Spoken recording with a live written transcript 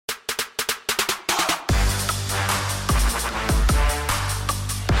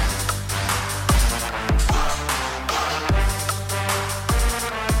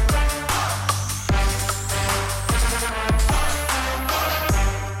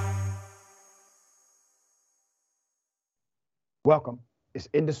Welcome. It's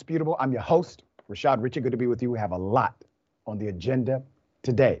indisputable. I'm your host, Rashad Richey. Good to be with you. We have a lot on the agenda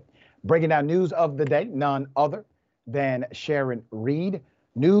today. Breaking down news of the day, none other than Sharon Reed,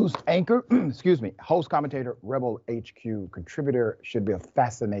 news anchor, host, commentator, Rebel HQ contributor. Should be a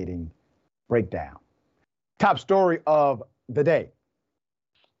fascinating breakdown. Top story of the day.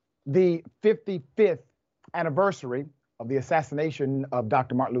 The 55th anniversary of the assassination of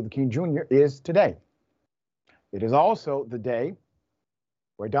Dr. Martin Luther King Jr. is today. It is also the day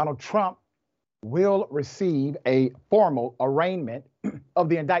where Donald Trump will receive a formal arraignment of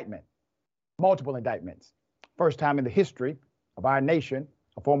the indictment, multiple indictments. First time in the history of our nation,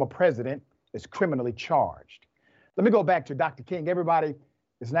 a former president is criminally charged. Let me go back to Dr. King. Everybody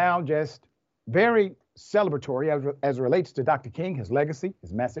is now just very celebratory as it relates to Dr. King, his legacy,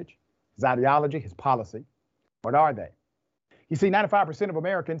 his message, his ideology, his policy. What are they? You see, 95% of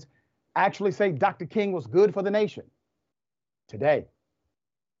Americans actually say Dr. King was good for the nation today.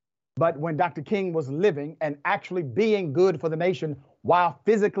 But when Dr. King was living and actually being good for the nation while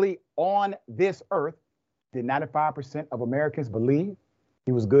physically on this earth, did 95% of Americans believe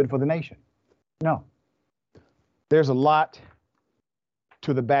he was good for the nation? No. There's a lot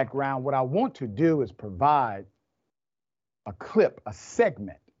to the background. What I want to do is provide a clip, a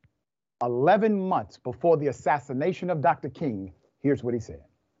segment, 11 months before the assassination of Dr. King. Here's what he said.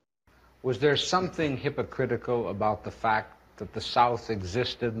 Was there something hypocritical about the fact that the South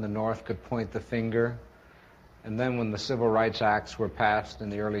existed and the North could point the finger? And then when the Civil Rights Acts were passed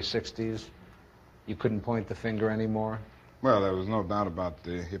in the early 60s, you couldn't point the finger anymore? Well, there was no doubt about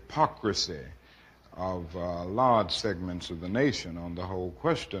the hypocrisy of large segments of the nation on the whole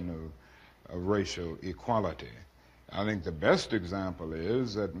question of racial equality. I think the best example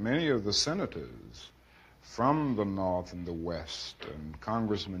is that many of the senators from the North and the West, and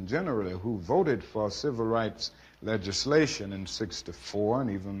congressmen generally, who voted for civil rights legislation in 64 and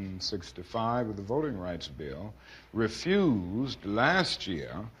even 65 with the Voting Rights Bill, refused last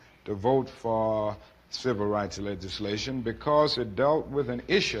year to vote for civil rights legislation because it dealt with an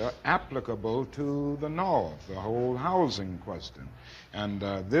issue applicable to the North, the whole housing question. And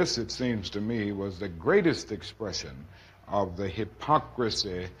this, it seems to me, was the greatest expression of the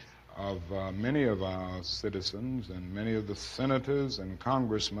hypocrisy of many of our citizens and many of the senators and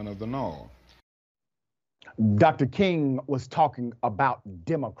congressmen of the North. Dr. King was talking about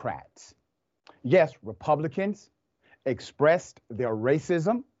Democrats. Yes, Republicans expressed their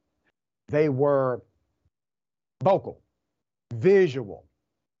racism. They were vocal, visual,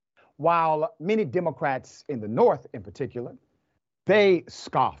 while many Democrats in the North in particular, they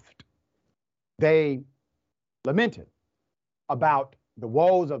scoffed. They lamented about the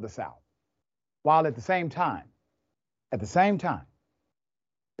woes of the South, while at the same time,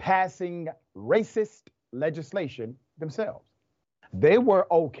 passing racist legislation themselves. They were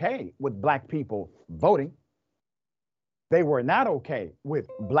okay with black people voting. They were not okay with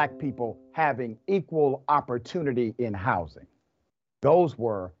black people having equal opportunity in housing. Those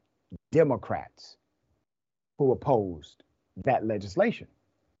were Democrats who opposed that legislation.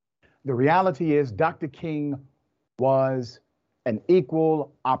 The reality is Dr. King was an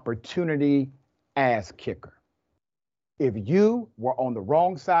equal opportunity ass kicker. If you were on the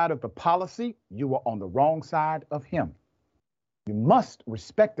wrong side of the policy, you were on the wrong side of him. You must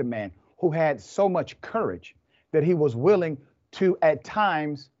respect a man who had so much courage that he was willing to, at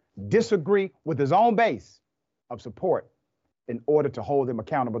times, disagree with his own base of support in order to hold them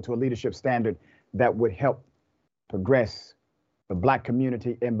accountable to a leadership standard that would help progress the black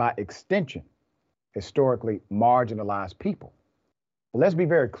community and, by extension, historically marginalized people. But let's be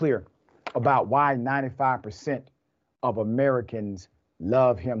very clear about why 95% of Americans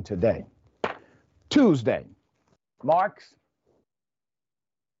love him today. Tuesday marks,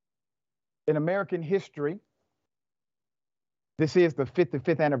 in American history, this is the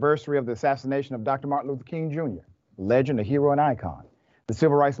 55th anniversary of the assassination of Dr. Martin Luther King Jr., legend, a hero, and icon. The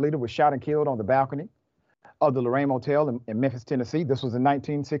civil rights leader was shot and killed on the balcony of the Lorraine Motel in Memphis, Tennessee. This was in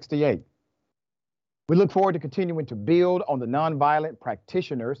 1968. We look forward to continuing to build on the nonviolent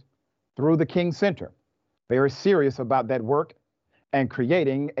practitioners through the King Center. Very serious about that work and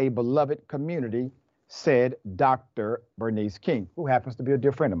creating a beloved community, said Dr. Bernice King, who happens to be a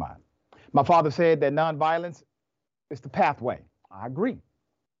dear friend of mine. My father said that nonviolence is the pathway. I agree.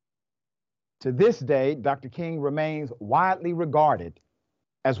 To this day, Dr. King remains widely regarded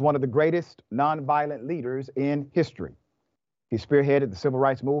as one of the greatest nonviolent leaders in history. He spearheaded the civil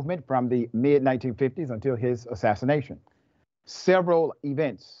rights movement from the mid-1950s until his assassination. Several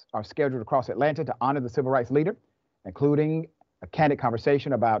events are scheduled across Atlanta to honor the civil rights leader, including a candid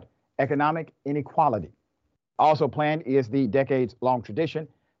conversation about economic inequality, Also planned is the decades-long tradition,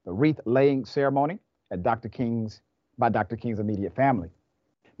 the wreath-laying ceremony at by Dr. King's immediate family.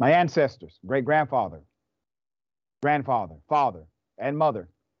 My ancestors, great-grandfather, grandfather, father, and mother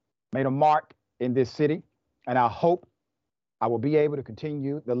made a mark in this city, and I hope I will be able to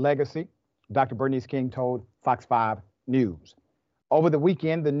continue the legacy Dr. Bernice King told Fox 5 News. Over the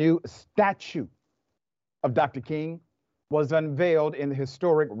weekend, the new statue of Dr. King was unveiled in the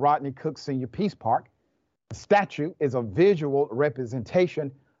historic Rodney Cook Senior Peace Park. The statue is a visual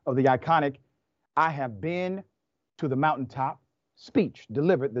representation of the iconic "I have been to the mountaintop" speech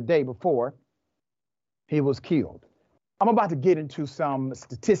delivered the day before he was killed. I'm about to get into some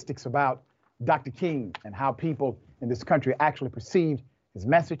statistics about Dr. King and how people in this country actually perceived his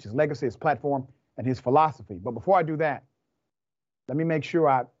message, his legacy, his platform, and his philosophy. But before I do that, let me make sure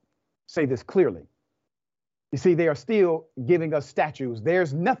I say this clearly. You see, they are still giving us statues.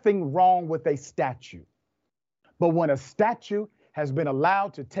 There's nothing wrong with a statue. But when a statue has been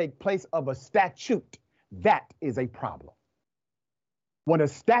allowed to take place of a statute, that is a problem. When a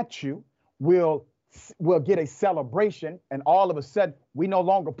statue will get a celebration and all of a sudden we no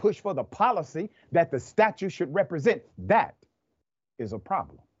longer push for the policy that the statue should represent, that is a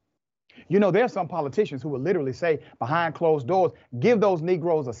problem. You know, there are some politicians who will literally say behind closed doors, give those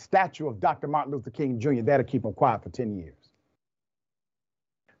Negroes a statue of Dr. Martin Luther King Jr. That'll keep them quiet for 10 years.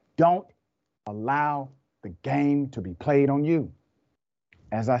 Don't allow the game to be played on you.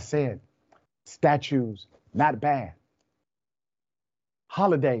 As I said, statues, not bad.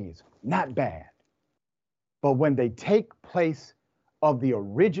 Holidays, not bad. But when they take place of the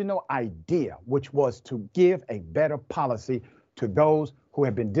original idea, which was to give a better policy to those who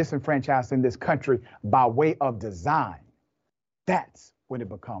have been disenfranchised in this country by way of design, that's when it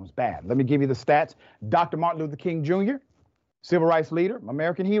becomes bad. Let me give you the stats. Dr. Martin Luther King Jr., civil rights leader,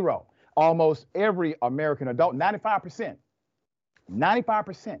 American hero. Almost every American adult, 95%,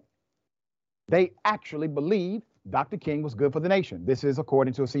 they actually believe Dr. King was good for the nation. This is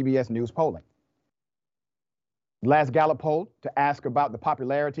according to a CBS News polling. The last Gallup poll to ask about the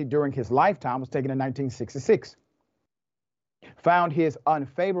popularity during his lifetime was taken in 1966. Found his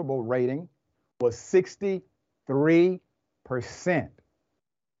unfavorable rating was 63%.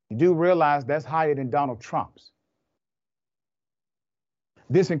 You do realize that's higher than Donald Trump's.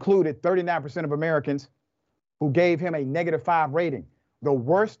 This included 39% of Americans who gave him a -5 rating. The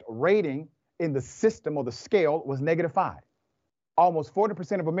worst rating in the system or the scale was -5. Almost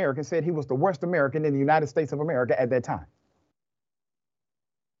 40% of Americans said he was the worst American in the United States of America at that time.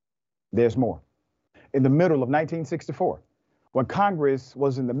 There's more. In the middle of 1964, when Congress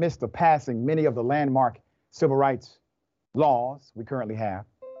was in the midst of passing many of the landmark civil rights laws we currently have,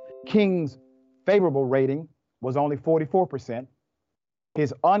 King's favorable rating was only 44%.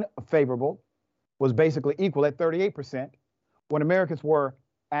 His unfavorable was basically equal at 38%. When Americans were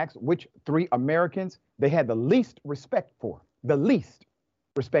asked which 3 Americans they had the least respect for in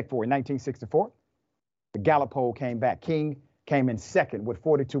 1964, the Gallup poll came back. King came in second with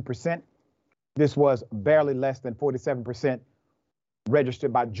 42%. This was barely less than 47%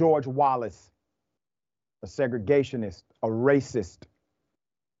 registered by George Wallace, a segregationist, a racist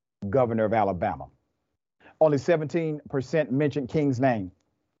governor of Alabama. Only 17% mentioned King's name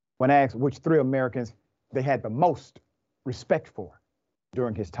when asked which 3 Americans they had the most respect for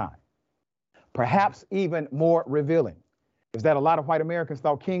during his time. Perhaps even more revealing is that a lot of white Americans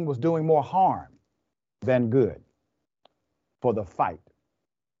thought King was doing more harm than good for the fight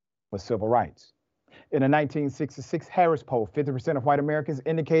for civil rights. In a 1966 Harris poll, 50% of white Americans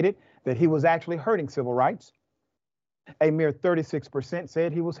indicated that he was actually hurting civil rights. A mere 36%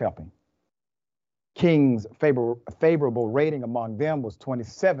 said he was helping. King's favorable rating among them was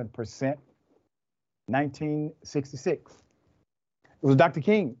 27%, 1966. It was Dr.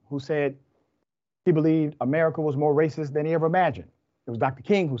 King who said he believed America was more racist than he ever imagined. It was Dr.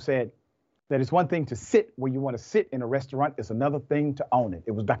 King who said that it's one thing to sit where you want to sit in a restaurant, it's another thing to own it.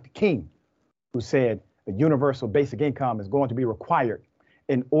 It was Dr. King who said the universal basic income is going to be required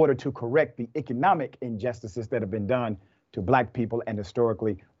in order to correct the economic injustices that have been done to Black people and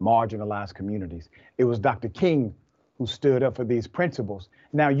historically marginalized communities. It was Dr. King who stood up for these principles.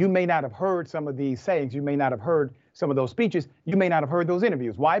 Now, you may not have heard some of these sayings. You may not have heard some of those speeches. You may not have heard those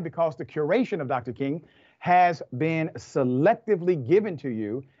interviews. Why? Because the curation of Dr. King has been selectively given to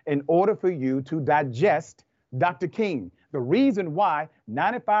you in order for you to digest Dr. King. The reason why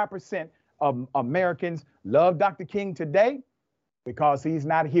 95% of Americans love Dr. King today, because he's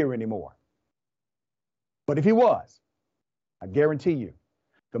not here anymore. But if he was, I guarantee you,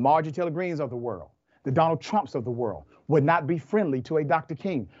 the Marjorie Taylor Greens of the world, the Donald Trumps of the world would not be friendly to a Dr.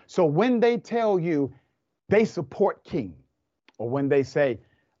 King. So when they tell you they support King, or when they say,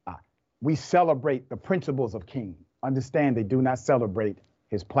 we celebrate the principles of King, understand they do not celebrate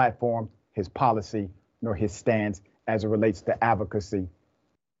his platform, his policy, nor his stance as it relates to advocacy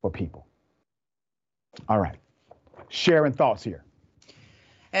for people. All right. Sharing thoughts here.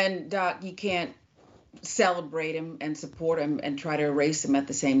 And Doc, you can't celebrate him and support him and try to erase him at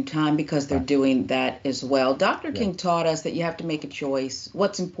the same time, because they're doing that as well. Dr. King taught us that you have to make a choice.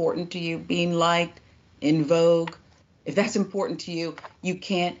 What's important to you? Being liked, in vogue. If that's important to you, you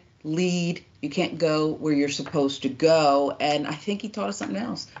can't lead. You can't go where you're supposed to go. And I think he taught us something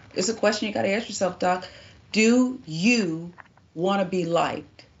else. It's a question you got to ask yourself, Doc. Do you want to be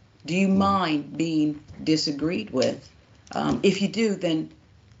liked? Do you mind being disagreed with? If you do, then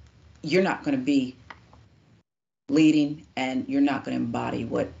you're not going to be leading, and you're not going to embody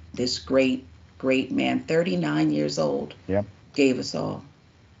what this great man, 39 years old, gave us all.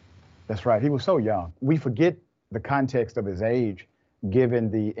 That's right. He was so young. We forget the context of his age, given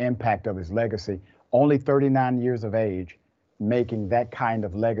the impact of his legacy. Only 39 years of age, making that kind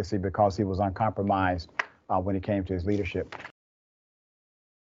of legacy because he was uncompromised when it came to his leadership.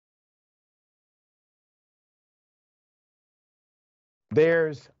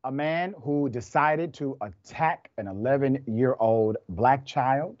 There's a man who decided to attack an 11-year-old black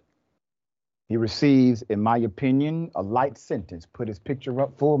child. He receives, in my opinion, a light sentence. Put his picture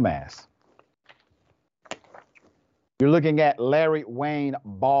up full mass. You're looking at Larry Wayne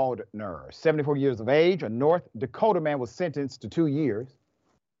Baldner, 74 years of age. A North Dakota man was sentenced to 2 years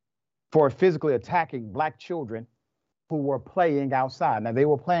for physically attacking black children who were playing outside. Now, they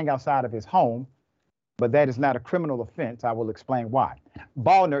were playing outside of his home, but that is not a criminal offense. I will explain why.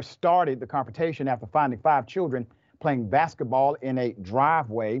 Baldner started the confrontation after finding 5 children playing basketball in a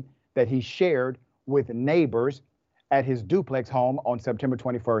driveway that he shared with neighbors at his duplex home on September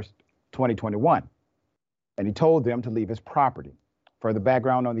 21st, 2021. And he told them to leave his property. Further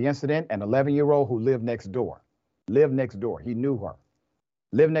background on the incident: an 11-year-old who lived next door. He knew her.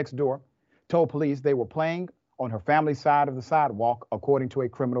 Lived next door. Told police they were playing on her family's side of the sidewalk, according to a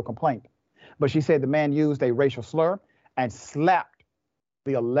criminal complaint. But she said the man used a racial slur and slapped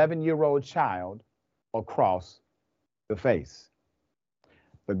the 11-year-old child across the face.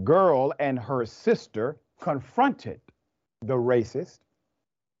 The girl and her sister confronted the racist,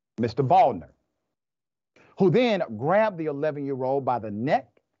 Mr. Baldner, who then grabbed the 11-year-old by the neck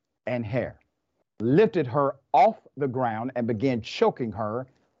and hair, lifted her off the ground, and began choking her,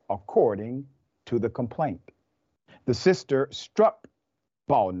 according to the complaint. The sister struck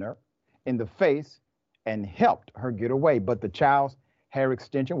Baldner in the face and helped her get away, but the child's hair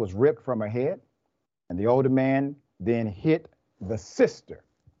extension was ripped from her head, and the older man then hit the sister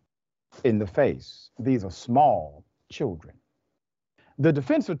in the face. These are small children. The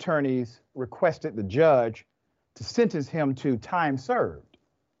defense attorneys requested the judge to sentence him to time served,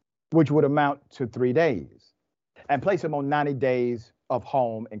 which would amount to 3 days, and place him on 90 days of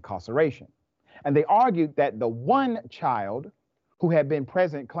home incarceration. And they argued that the one child who had been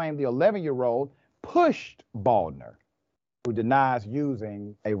present claimed the 11-year-old pushed Baldner, who denies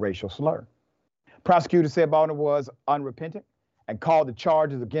using a racial slur. Prosecutors said Baldner was unrepentant and called the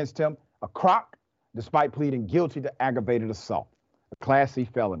charges against him a crock, despite pleading guilty to aggravated assault, a Class C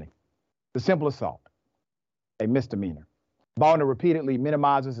felony. The simple assault, a misdemeanor. Baldner repeatedly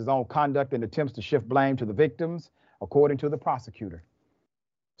minimizes his own conduct and attempts to shift blame to the victims, according to the prosecutor.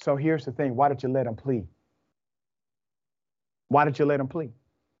 So here's the thing. Why did you let him plead? Why did you let him plead?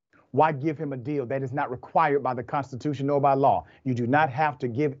 Why give him a deal that is not required by the Constitution nor by law? You do not have to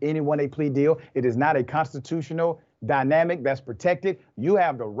give anyone a plea deal. It is not a constitutional dynamic that's protected. You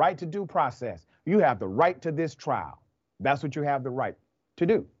have the right to due process. You have the right to this trial. That's what you have the right to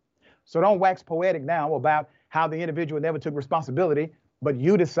do. So don't wax poetic now about how the individual never took responsibility, but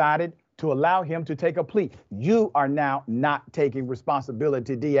you decided to allow him to take a plea. You are now not taking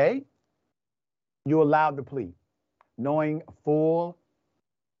responsibility, DA. You allowed the plea, knowing full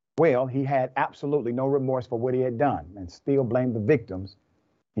well he had absolutely no remorse for what he had done, and still blamed the victims.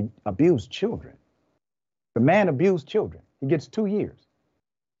 He abused children. The man abused children. He gets 2 years.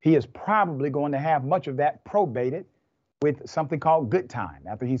 He is probably going to have much of that probated with something called good time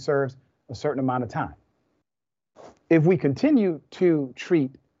after he serves a certain amount of time. If we continue to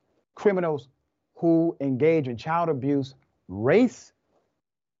treat criminals who engage in child abuse, race-based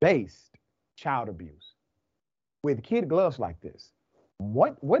child abuse, with kid gloves like this,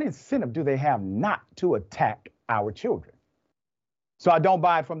 what incentive do they have not to attack our children? So I don't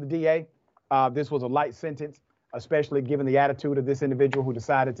buy it from the DA. This was a light sentence, especially given the attitude of this individual who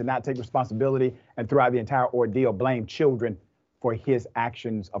decided to not take responsibility and throughout the entire ordeal blame children for his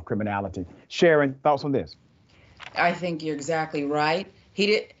actions of criminality. Sharon, thoughts on this? I think you're exactly right.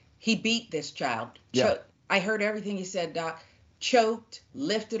 He beat this child. Yeah. I heard everything he said, Doc. Choked,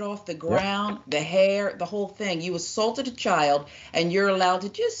 lifted off the ground, the hair, the whole thing. You assaulted a child and you're allowed to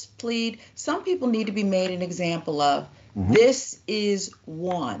just plead. Some people need to be made an example of. This is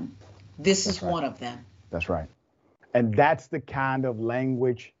one. This is one of them. That's right. And that's the kind of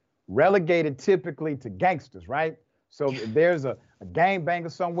language relegated typically to gangsters, right? So there's a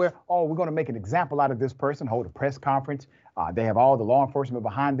gangbanger somewhere. Oh, we're going to make an example out of this person, hold a press conference. They have all the law enforcement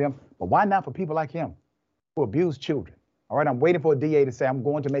behind them. But why not for people like him who abuse children? All right, I'm waiting for a DA to say, I'm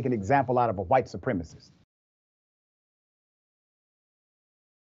going to make an example out of a white supremacist.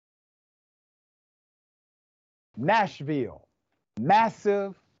 Nashville,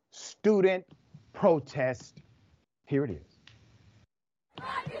 massive student protest. Here it is. Gun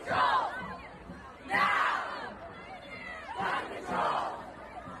control! Now! Gun control!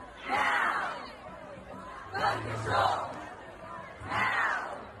 Now! Gun control!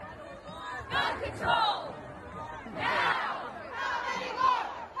 Now! Gun control! Now! How many more?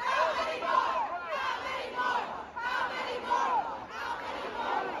 How many more? How many more? How many more? How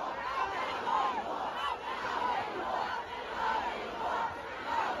many more? How many more? How many more?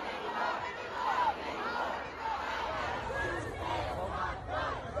 How many more? How many more? How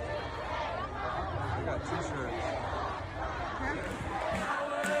many more? I got t-shirts.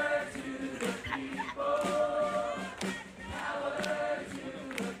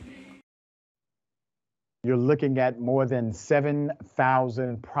 You're looking at more than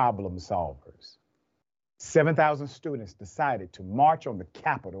 7,000 problem solvers. 7,000 students decided to march on the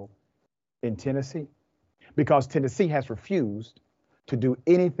Capitol in Tennessee because Tennessee has refused to do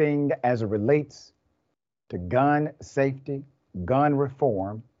anything as it relates to gun safety, gun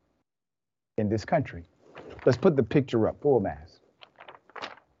reform in this country. Let's put the picture up, full mass.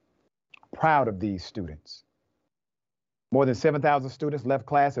 Proud of these students. More than 7,000 students left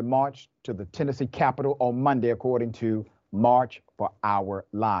class and marched to the Tennessee Capitol on Monday, according to March for Our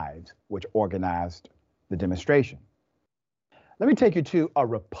Lives, which organized the demonstration. Let me take you to a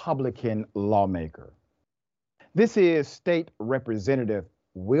Republican lawmaker. This is State Representative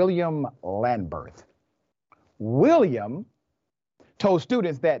William Landberth. William told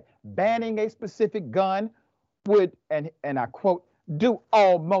students that banning a specific gun would, and I quote, do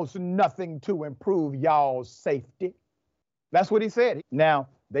almost nothing to improve y'all's safety. That's what he said. Now,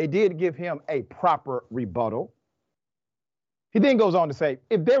 they did give him a proper rebuttal. He then goes on to say,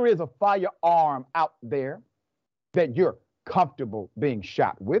 if there is a firearm out there that you're comfortable being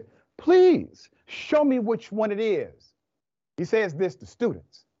shot with, please show me which one it is. He says this to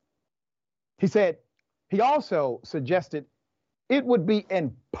students. He said, he also suggested it would be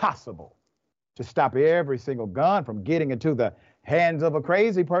impossible to stop every single gun from getting into the hands of a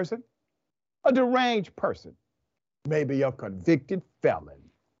crazy person, a deranged person, maybe a convicted felon.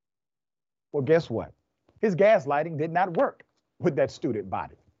 Well, guess what? His gaslighting did not work with that student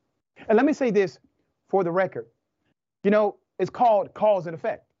body. And let me say this for the record. You know, it's called cause and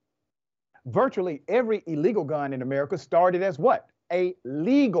effect. Virtually every illegal gun in America started as what? A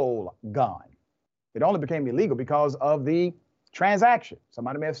legal gun. It only became illegal because of the transaction.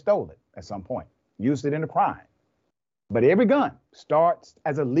 Somebody may have stolen it at some point, used it in a crime. But every gun starts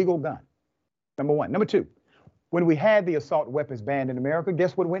as a legal gun. Number one. Number two, when we had the assault weapons banned in America,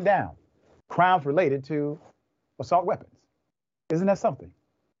 guess what went down? Crimes related to assault weapons. Isn't that something?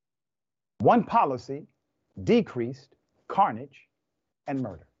 One policy decreased carnage and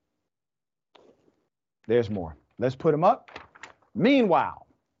murder. There's more. Let's put them up. Meanwhile,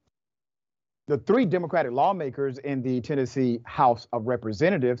 the three Democratic lawmakers in the Tennessee House of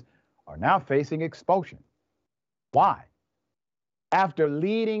Representatives are now facing expulsion. Why? After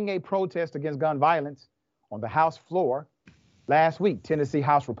leading a protest against gun violence on the House floor last week, Tennessee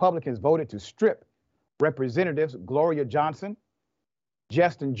House Republicans voted to strip Representatives Gloria Johnson,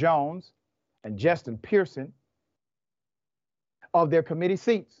 Justin Jones, and Justin Pearson of their committee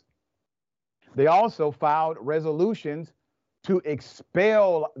seats. They also filed resolutions to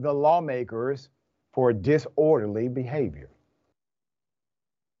expel the lawmakers for disorderly behavior.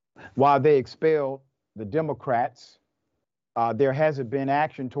 While they expelled the Democrats, there hasn't been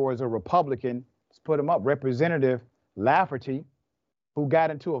action towards a Republican, let's put him up, Representative Lafferty, who got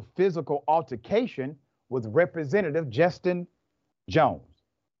into a physical altercation with Representative Justin Jones.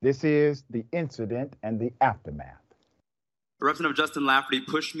 This is the incident and the aftermath. Representative Justin Lafferty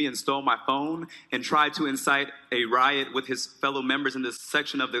pushed me and stole my phone and tried to incite a riot with his fellow members in this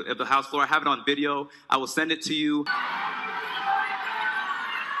section of the House floor. I have it on video. I will send it to you.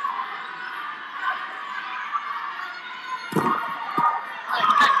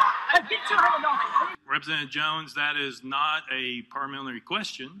 Representative Jones, that is not a parliamentary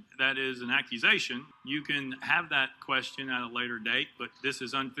question. That is an accusation. You can have that question at a later date, but this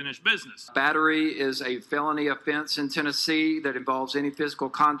is unfinished business. Battery is a felony offense in Tennessee that involves any physical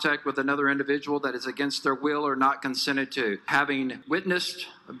contact with another individual that is against their will or not consented to. Having witnessed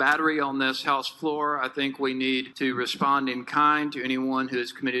a battery on this House floor, I think we need to respond in kind to anyone who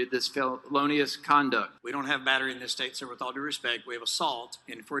has committed this felonious conduct. We don't have battery in this state, sir, with all due respect. We have assault,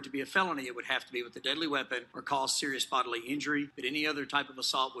 and for it to be a felony, it would have to be with a deadly weapon or cause serious bodily injury. But any other type of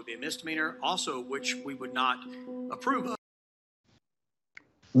assault would be a misdemeanor, also which we would not approve of.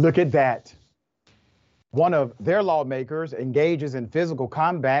 Look at that. One of their lawmakers engages in physical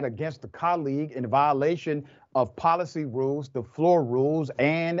combat against a colleague in violation of policy rules, the floor rules,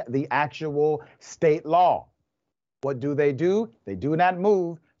 and the actual state law. What do? They do not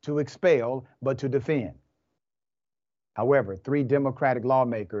move to expel, but to defend. However, 3 Democratic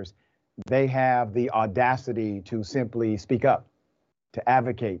lawmakers, they have the audacity to simply speak up, to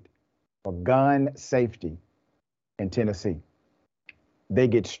advocate for gun safety in Tennessee. They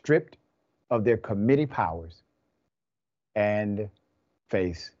get stripped of their committee powers and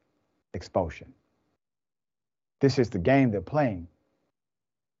face expulsion. This is the game they're playing.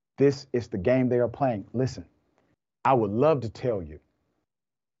 This is the game they are playing. Listen, I would love to tell you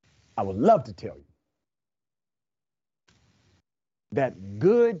that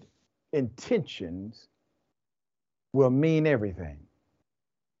good intentions will mean everything.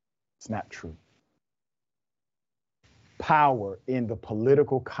 It's not true. Power in the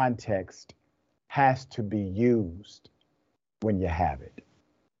political context has to be used when you have it.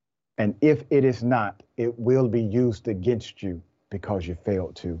 And if it is not, it will be used against you because you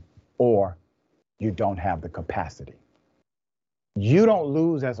failed to, or you don't have the capacity. You don't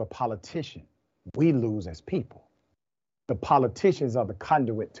lose as a politician. We lose as people. The politicians are the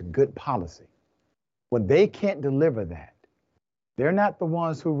conduit to good policy. When they can't deliver that, they're not the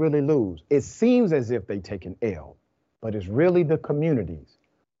ones who really lose. It seems as if they take an L, but it's really the communities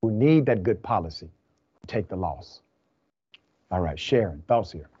who need that good policy who take the loss. All right, Sharon,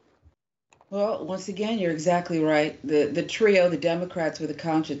 thoughts here. Well, once again, you're exactly right. The trio, the Democrats with a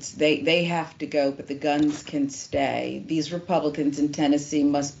conscience, they have to go, but the guns can stay. These Republicans in Tennessee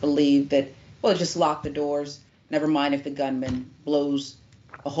must believe that, well, just lock the doors. Never mind if the gunman blows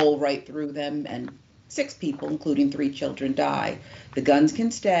a hole right through them and 6 people, including 3 children, die. The guns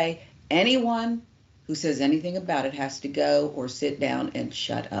can stay. Anyone who says anything about it has to go or sit down and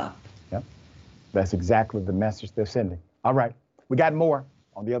shut up. Yep. That's exactly the message they're sending. All right. We got more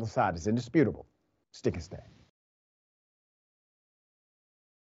on the other side. It's indisputable. Stick and stay.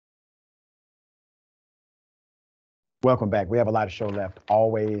 Welcome back. We have a lot of show left.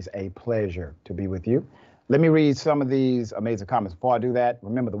 Always a pleasure to be with you. Let me read some of these amazing comments. Before I do that,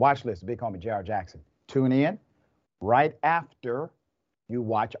 remember the watch list, big homie J.R. Jackson. Tune in right after you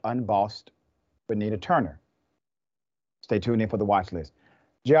watch Unbossed with Nina Turner. Stay tuned in for the watch list.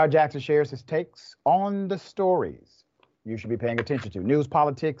 J.R. Jackson shares his takes on the stories you should be paying attention to. News,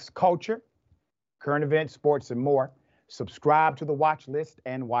 politics, culture, current events, sports, and more. Subscribe to the watch list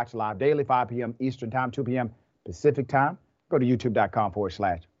and watch live daily, 5 p.m. Eastern Time, 2 p.m. Pacific Time. Go to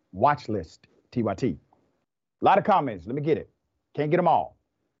youtube.com/watchlist, TYT. A lot of comments. Let me get it. Can't get them all.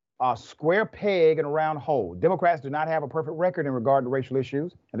 Square peg and a round hole. Democrats do not have a perfect record in regard to racial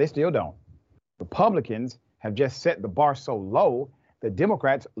issues, and they still don't. Republicans have just set the bar so low that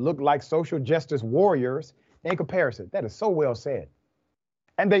Democrats look like social justice warriors in comparison. That is so well said.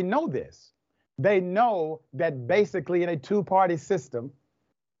 And they know this. They know that basically in a 2-party system,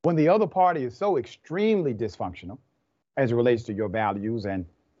 when the other party is so extremely dysfunctional as it relates to your values and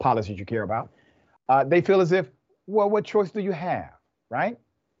policies you care about, they feel as if, well, what choice do you have, right?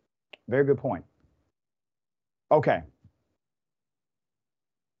 Very good point. Okay.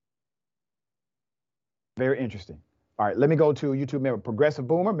 Very interesting. All right, let me go to YouTube member, Progressive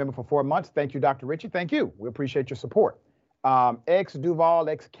Boomer, member for 4 months. Thank you, Dr. Richie. Thank you. We appreciate your support. Ex-Duval,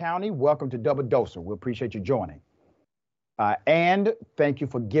 ex-County, welcome to Double Doser. We appreciate you joining. And thank you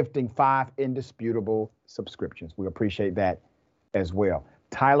for gifting 5 indisputable subscriptions. We appreciate that as well.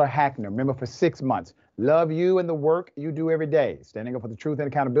 Tyler Hackner, member for 6 months. Love you and the work you do every day. Standing up for the truth and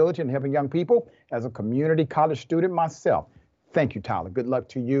accountability and helping young people as a community college student myself. Thank you, Tyler. Good luck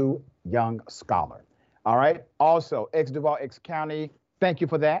to you, young scholar. All right. Also, ex-Duval, ex-County, thank you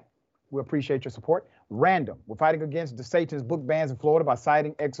for that. We appreciate your support. Random, we're fighting against DeSatan's book bans in Florida by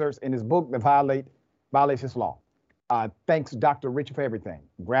citing excerpts in his book that violates his law. Thanks, Dr. Richard, for everything.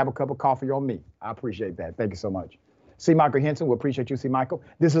 Grab a cup of coffee on me. I appreciate that. Thank you so much. C. Michael Henson, we appreciate you, C. Michael.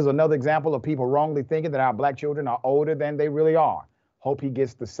 This is another example of people wrongly thinking that our black children are older than they really are. Hope he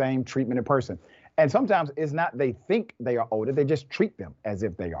gets the same treatment in person. And sometimes it's not they think they are older, they just treat them as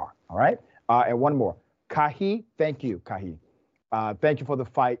if they are. All right. And one more. Kahi, thank you, Kahi. Thank you for the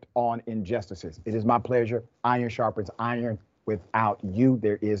fight on injustices. It is my pleasure. Iron sharpens iron. Without you,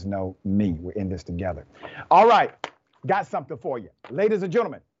 there is no me. We're in this together. All right. Got something for you. Ladies and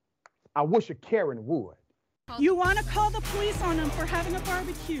gentlemen, I wish a Karen would. You want to call the police on them for having a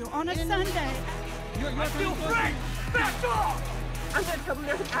barbecue on a Sunday. I feel free! Back off! I'm going to tell them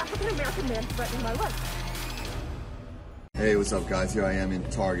there's an African-American man threatening my life. Hey, what's up, guys? Here I am in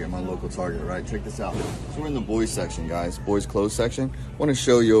Target, my local Target, right? Check this out. So we're in the boys section, guys. Boys clothes section. I want to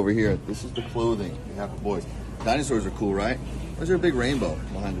show you over here. This is the clothing we have for boys. Dinosaurs are cool, right? There's a big rainbow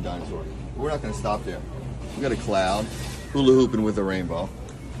behind the dinosaur. We're not going to stop there. We got a cloud, hula hooping with a rainbow.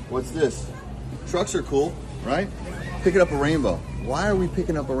 What's this? Trucks are cool, right? Picking up a rainbow. Why are we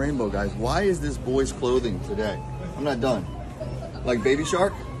picking up a rainbow, guys? Why is this boys clothing today? I'm not done. Like Baby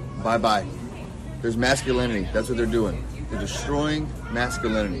Shark? Bye-bye. There's masculinity. That's what they're doing. They're destroying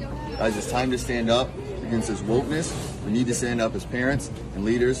masculinity. Guys, it's time to stand up against this wokeness. We need to stand up as parents and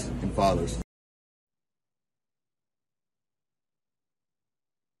leaders and fathers.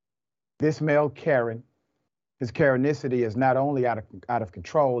 This male Karen, his Karenicity is not only out of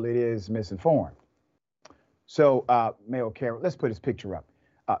control, it is misinformed. So, male Karen, let's put his picture up.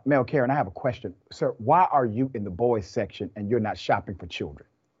 Male Karen, I have a question. Sir, why are you in the boys section and you're not shopping for children?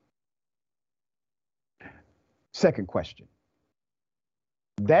 Second question.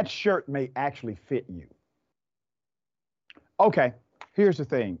 That shirt may actually fit you. Okay, here's the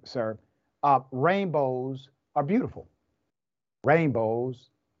thing, sir. Rainbows are beautiful. Rainbows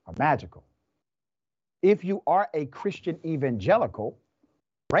are magical. If you are a Christian evangelical,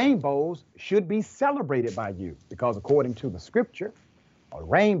 rainbows should be celebrated by you because according to the scripture, a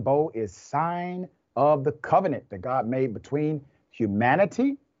rainbow is sign of the covenant that God made between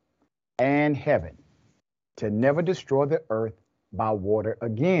humanity and heaven to never destroy the earth by water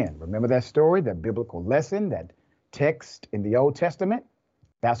again. Remember that story, that biblical lesson, that text in the Old Testament?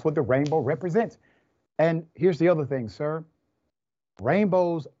 That's what the rainbow represents. And here's the other thing, sir.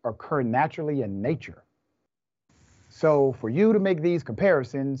 Rainbows occur naturally in nature. So for you to make these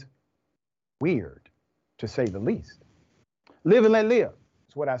comparisons, weird, to say the least. Live and let live,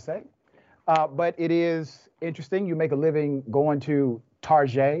 is what I say. But it is interesting. You make a living going to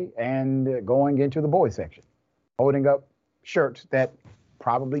Target and going into the boys section, holding up shirts that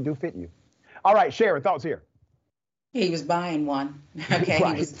probably do fit you. All right, Sharon, thoughts here. He was buying one. Okay,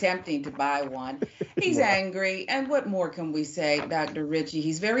 Right. He was attempting to buy one. He's angry. And what more can we say, Dr. Ritchie?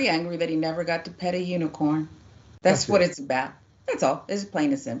 He's very angry that he never got to pet a unicorn. That's what it's about. That's all. It's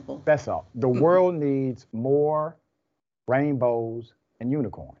plain and simple. That's all. The world needs more rainbows and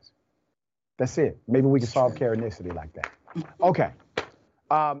unicorns. That's it. Maybe we can solve Karenicity like that. Okay.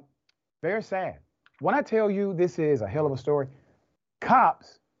 Very sad. When I tell you this is a hell of a story,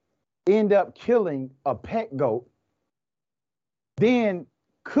 cops end up killing a pet goat, then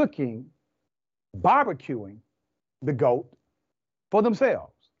cooking, barbecuing the goat for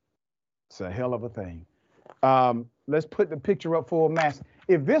themselves. It's a hell of a thing. Let's put the picture up full mass.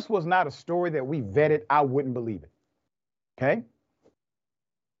 If this was not a story that we vetted, I wouldn't believe it. Okay?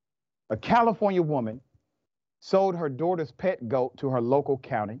 A California woman sold her daughter's pet goat to her local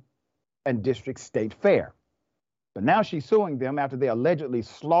county and district state fair. But now she's suing them after they allegedly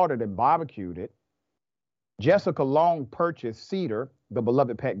slaughtered and barbecued it. Jessica Long purchased Cedar, the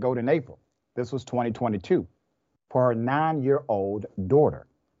beloved pet goat, in April. This was 2022 for her 9-year-old daughter,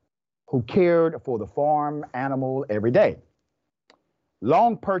 who cared for the farm animal every day.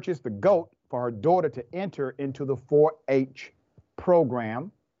 Long purchased the goat for her daughter to enter into the 4-H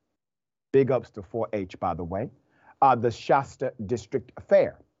program. Big ups to 4-H, by the way. The Shasta District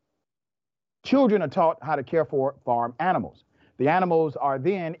Fair. Children are taught how to care for farm animals. The animals are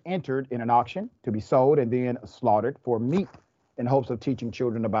then entered in an auction to be sold and then slaughtered for meat in hopes of teaching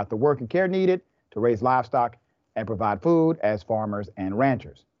children about the work and care needed to raise livestock and provide food as farmers and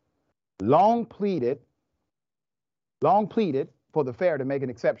ranchers. Long pleaded for the fair to make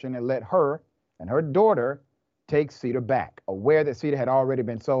an exception and let her and her daughter take Cedar back. Aware that Cedar had already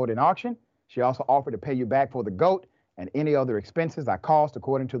been sold in auction, she also offered to pay you back for the goat and any other expenses I caused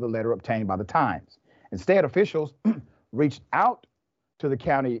according to the letter obtained by the Times. Instead, officials reached out to the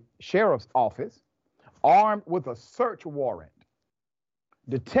county sheriff's office armed with a search warrant.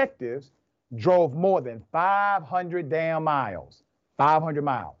 Detectives drove more than 500 damn miles, 500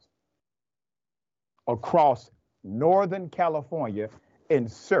 miles, across Northern California in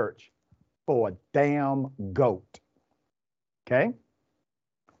search for a damn goat. Okay?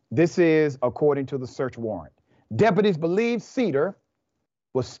 This is according to the search warrant. Deputies believe Cedar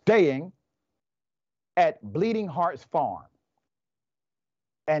was staying at Bleeding Hearts Farm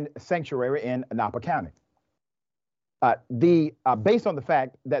and Sanctuary in Napa County. Based on the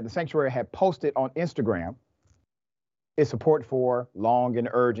fact that the sanctuary had posted on Instagram its support for Long and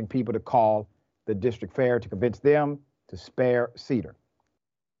urging people to call the district fair to convince them to spare Cedar.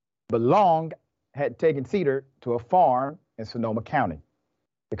 But Long had taken Cedar to a farm in Sonoma County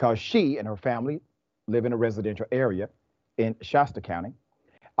because she and her family live in a residential area in Shasta County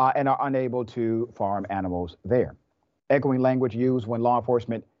and are unable to farm animals there. Echoing language used when law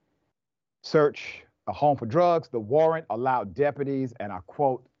enforcement search a home for drugs, the warrant allowed deputies, and I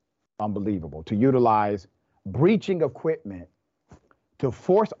quote, unbelievable, to utilize breaching equipment to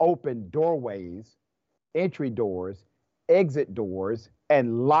force open doorways, entry doors, exit doors,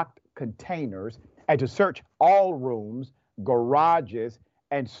 and locked containers, and to search all rooms, garages,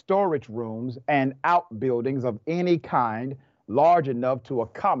 and storage rooms and outbuildings of any kind large enough to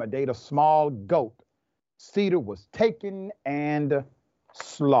accommodate a small goat. Cedar was taken and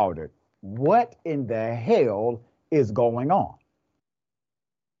slaughtered. What in the hell is going on?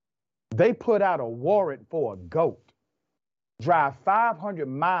 They put out a warrant for a goat, drive 500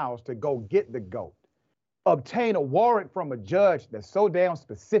 miles to go get the goat, obtain a warrant from a judge that's so damn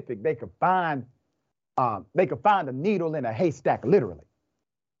specific they could find a needle in a haystack, literally.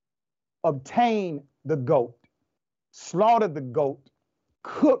 Obtain the goat, slaughter the goat,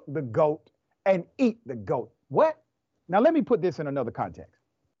 cook the goat, and eat the goat. What? Now let me put this in another context,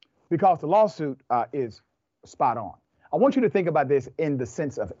 because the lawsuit is spot on. I want you to think about this in the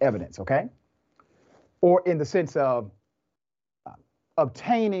sense of evidence, okay? Or in the sense of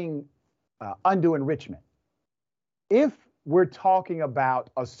obtaining undue enrichment. If we're talking about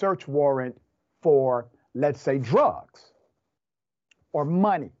a search warrant for, let's say, drugs or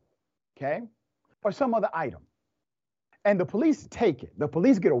money, okay, or some other item, and the police take it, the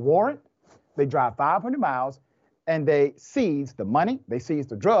police get a warrant, they drive 500 miles, and they seize the money, they seize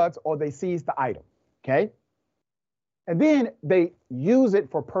the drugs, or they seize the item, okay? And then they use it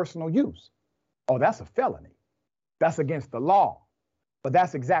for personal use. Oh, that's a felony. That's against the law. But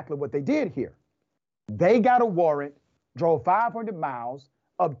that's exactly what they did here. They got a warrant, drove 500 miles,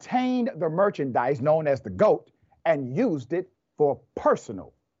 obtained the merchandise known as the goat, and used it for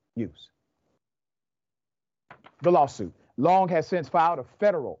personal use. The lawsuit. Long has since filed a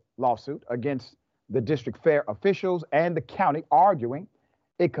federal lawsuit against the district fair officials and the county, arguing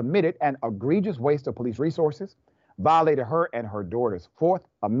it committed an egregious waste of police resources, violated her and her daughter's Fourth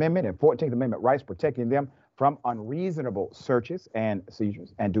Amendment and 14th Amendment rights, protecting them from unreasonable searches and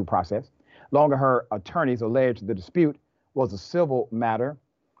seizures and due process. Long and her attorneys alleged the dispute was a civil matter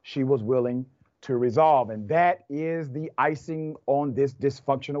she was willing to resolve. And that is the icing on this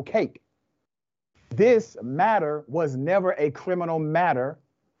dysfunctional cake. This matter was never a criminal matter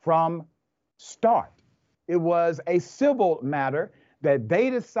from start. It was a civil matter that they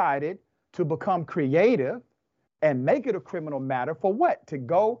decided to become creative and make it a criminal matter for what? To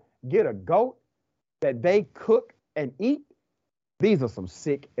go get a goat that they cook and eat? These are some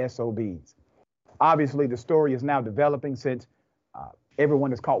sick SOBs. Obviously, the story is now developing since everyone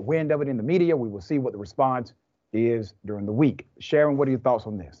has caught wind of it in the media. We will see what the response is during the week. Sharon, what are your thoughts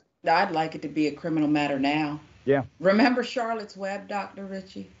on this? I'd like it to be a criminal matter now. Yeah. Remember Charlotte's Web, Dr.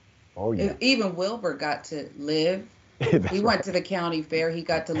 Richie? Oh, yeah. Even Wilbur got to live. He went to the county fair. He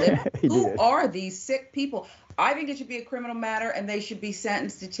got to live. Who are these sick people? I think it should be a criminal matter, and they should be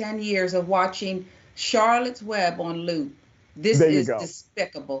sentenced to 10 years of watching Charlotte's Web on loop. This is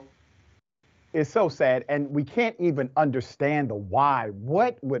despicable. It's so sad, and we can't even understand the why.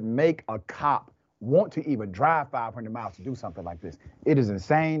 What would make a cop want to even drive 500 miles to do something like this? It is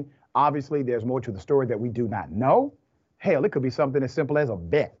insane. Obviously, there's more to the story that we do not know. Hell, it could be something as simple as a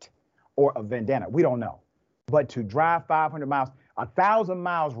bet or a bandana. We don't know. But to drive 500 miles, 1,000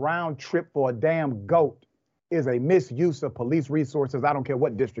 miles round trip for a damn goat is a misuse of police resources. I don't care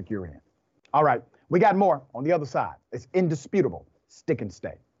what district you're in. All right, we got more on the other side. It's indisputable. Stick and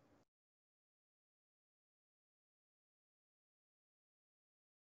stay.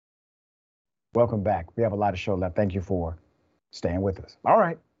 Welcome back. We have a lot of show left. Thank you for staying with us. All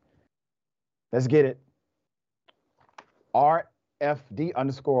right, let's get it.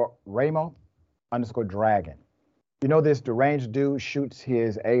 RFD_Ramo_Dragon. You know, this deranged dude shoots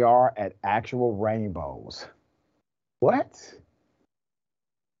his AR at actual rainbows. What?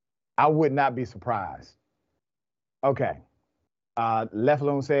 I would not be surprised. Okay.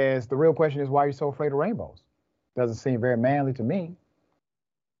 Lefloon says, the real question is, why are you so afraid of rainbows? Doesn't seem very manly to me.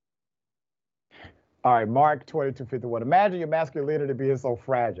 All right, Mark 2251. Imagine your masculinity being so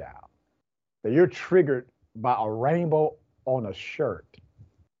fragile that you're triggered by a rainbow on a shirt.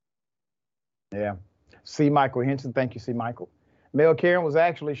 Yeah. C. Michael Henson, thank you, C. Michael. Mel Karen was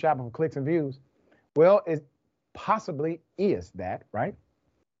actually shopping for clicks and views. Well, it possibly is that, right?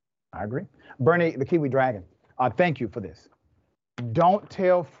 I agree. Bernie, the Kiwi Dragon, thank you for this. Don't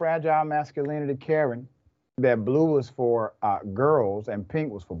tell fragile masculinity Karen that blue was for girls and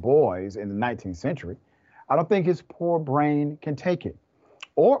pink was for boys in the 19th century. I don't think his poor brain can take it.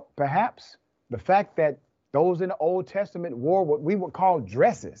 Or perhaps the fact that those in the Old Testament wore what we would call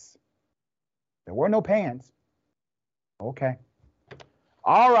dresses. There were no pants. Okay.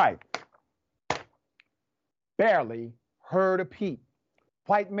 All right. Barely heard a peep.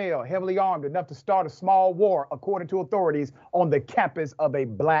 White male, heavily armed, enough to start a small war, according to authorities, on the campus of a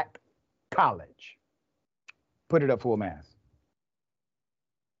black college. Put it up, full mass.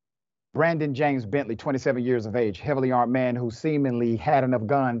 Brandon James Bentley, 27 years of age, heavily armed man who seemingly had enough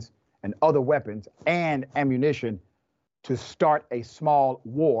guns and other weapons and ammunition to start a small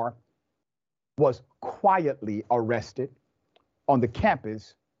war, was quietly arrested on the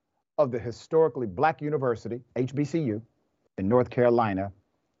campus of the historically black university, HBCU, in North Carolina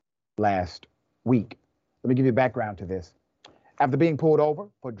last week. Let me give you background to this. After being pulled over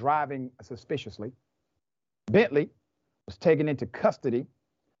for driving suspiciously, Bentley was taken into custody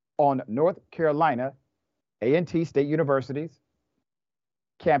on North Carolina A&T State University's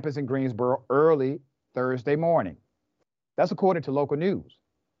campus in Greensboro early Thursday morning. That's according to local news.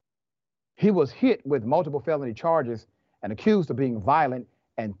 He was hit with multiple felony charges and accused of being violent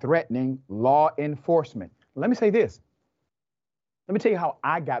and threatening law enforcement. Let me say this. Let me tell you how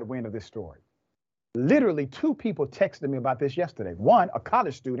I got wind of this story. Literally, two people texted me about this yesterday. One, a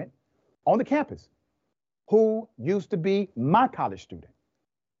college student on the campus who used to be my college student,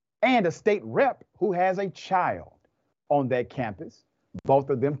 and a state rep who has a child on that campus. Both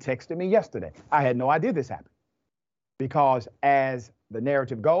of them texted me yesterday. I had no idea this happened because, as the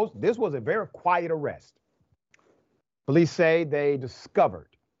narrative goes, this was a very quiet arrest. Police say they discovered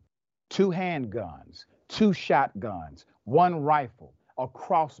 2 handguns, 2 shotguns, 1 rifle, a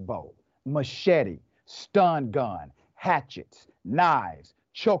crossbow, machete, stun gun, hatchets, knives,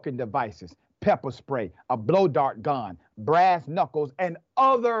 choking devices, pepper spray, a blow dart gun, brass knuckles, and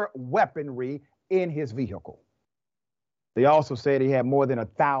other weaponry in his vehicle. They also said he had more than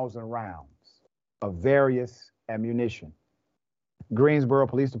 1,000 rounds of various ammunition. Greensboro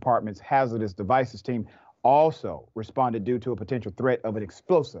Police Department's hazardous devices team also responded due to a potential threat of an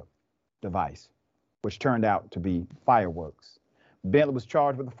explosive device, which turned out to be fireworks. Bentley was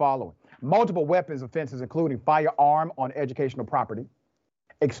charged with the following: multiple weapons offenses, including firearm on educational property,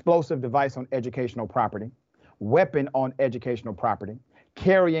 explosive device on educational property, weapon on educational property,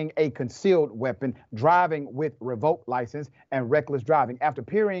 carrying a concealed weapon, driving with revoked license, and reckless driving. After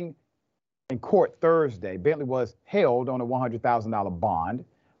appearing in court Thursday, Bentley was held on a $100,000 bond,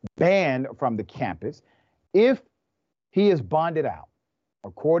 banned from the campus. If he is bonded out,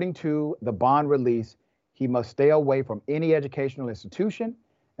 according to the bond release, he must stay away from any educational institution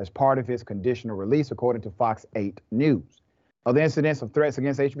as part of his conditional release, according to Fox 8 News. Other incidents of threats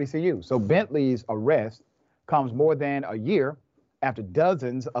against HBCU. So Bentley's arrest comes more than a year after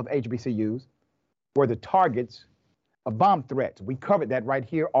dozens of HBCUs were the targets of bomb threats. We covered that right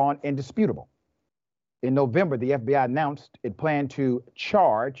here on Indisputable. In November, the FBI announced it planned to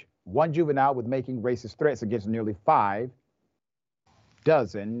charge 1 juvenile with making racist threats against nearly 5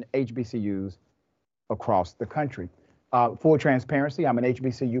 dozen HBCUs across the country. Full transparency, I'm an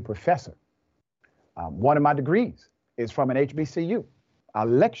HBCU professor. One of my degrees is from an HBCU. I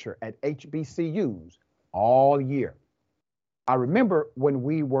lecture at HBCUs all year. I remember when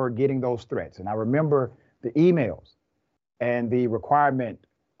we were getting those threats, and I remember the emails and the requirement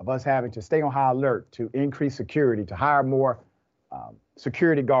of us having to stay on high alert to increase security, to hire more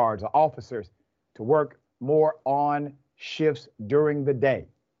security guards or officers to work more on shifts during the day.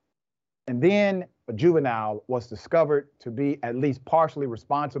 And then a juvenile was discovered to be at least partially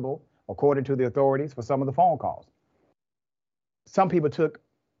responsible, according to the authorities, for some of the phone calls. Some people took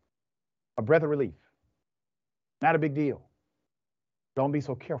a breath of relief. Not a big deal. Don't be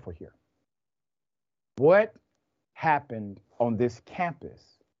so careful here. What happened on this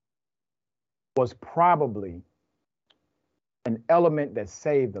campus was probably an element that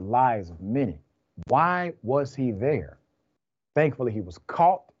saved the lives of many. Why was he there? Thankfully, he was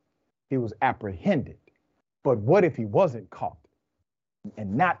caught. He was apprehended. But what if he wasn't caught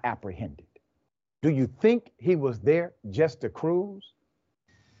and not apprehended? Do you think he was there just to cruise?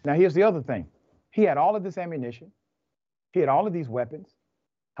 Now, here's the other thing. He had all of this ammunition. He had all of these weapons.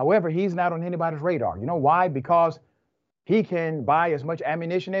 However, he's not on anybody's radar. You know why? Because he can buy as much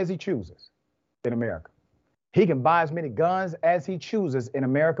ammunition as he chooses in America. He can buy as many guns as he chooses in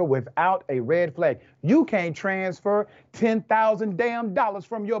America without a red flag. You can't transfer $10,000 damn dollars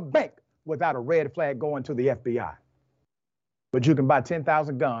from your bank without a red flag going to the FBI. But you can buy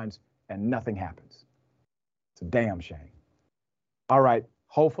 10,000 guns and nothing happens. It's a damn shame. All right,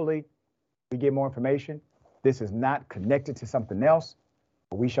 hopefully we get more information. This is not connected to something else,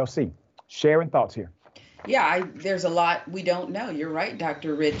 but we shall see. Sharing thoughts here. Yeah, there's a lot we don't know. You're right,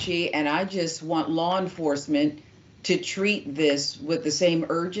 Dr. Ritchie. And I just want law enforcement to treat this with the same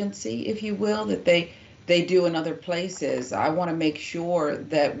urgency, if you will, that they do in other places. I want to make sure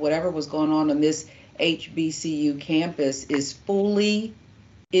that whatever was going on this HBCU campus is fully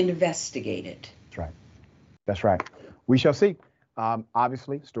investigated. That's right. That's right. We shall see.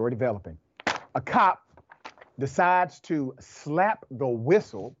 Obviously, story developing. A cop decides to slap the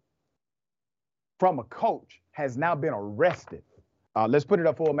whistle from a coach, has now been arrested. Let's put it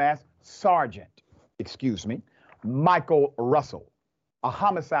up full mass. Sergeant, Michael Russell, a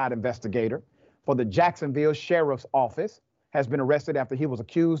homicide investigator for the Jacksonville Sheriff's Office, has been arrested after he was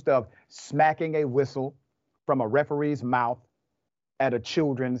accused of smacking a whistle from a referee's mouth at a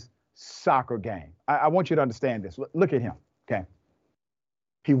children's soccer game. I want you to understand this. Look at him, okay?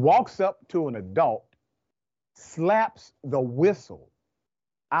 He walks up to an adult, slaps the whistle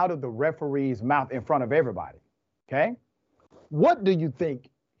out of the referee's mouth in front of everybody, okay? What do you think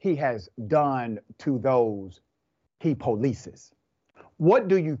he has done to those he polices? What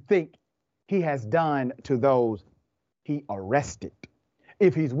do you think he has done to those he arrested?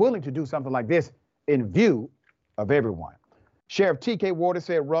 If he's willing to do something like this in view of everyone. Sheriff T.K. Warder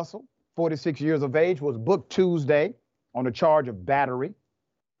said Russell, 46 years of age, was booked Tuesday on a charge of battery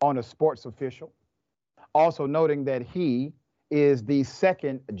on a sports official, also noting that he is the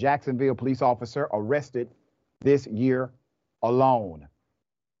second Jacksonville police officer arrested this year alone.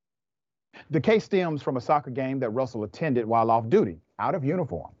 The case stems from a soccer game that Russell attended while off duty, out of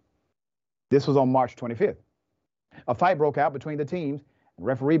uniform. This was on March 25th. A fight broke out between the teams, and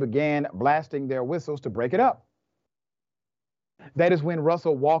referee began blasting their whistles to break it up. That is when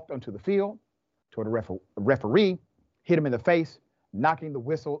Russell walked onto the field toward a referee, hit him in the face, knocking the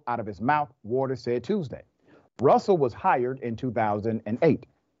whistle out of his mouth, Warder said Tuesday. Russell was hired in 2008.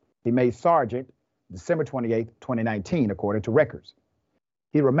 He made sergeant December 28, 2019, according to records.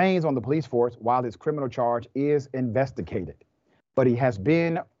 He remains on the police force while his criminal charge is investigated, but he has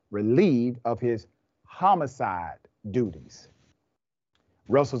been relieved of his homicide duties.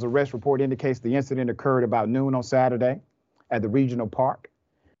 Russell's arrest report indicates the incident occurred about noon on Saturday at the regional park.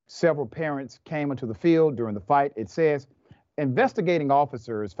 Several parents came into the field during the fight. It says investigating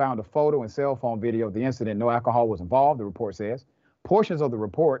officers found a photo and cell phone video of the incident. No alcohol was involved, the report says. Portions of the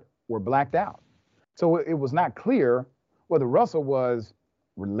report were blacked out. So it was not clear whether Russell was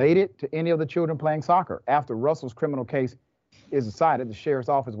related to any of the children playing soccer. After Russell's criminal case is decided, the sheriff's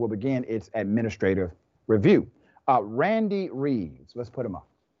office will begin its administrative review. Randy Reeves, let's put him up.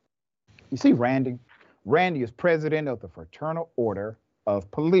 You see Randy? Randy is president of the Fraternal Order of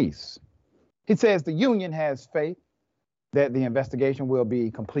Police. He says the union has faith that the investigation will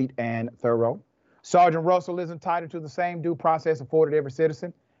be complete and thorough. Sergeant Russell is entitled to the same due process afforded every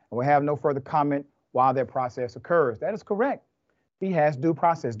citizen and will have no further comment while that process occurs. That is correct. He has due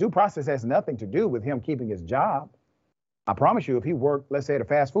process. Due process has nothing to do with him keeping his job. I promise you, if he worked, let's say, at a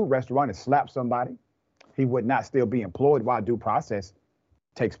fast food restaurant and slapped somebody, he would not still be employed while due process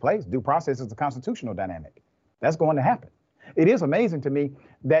takes place. Due process is a constitutional dynamic. That's going to happen. It is amazing to me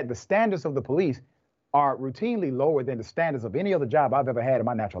that the standards of the police are routinely lower than the standards of any other job I've ever had in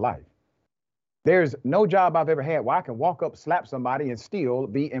my natural life. There's no job I've ever had where I can walk up, slap somebody, and still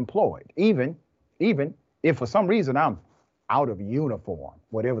be employed, even if for some reason I'm out of uniform,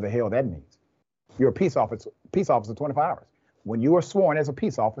 whatever the hell that means. You're a peace officer 24 hours. When you are sworn as a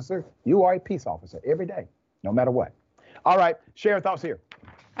peace officer, you are a peace officer every day, no matter what. All right, share your thoughts here.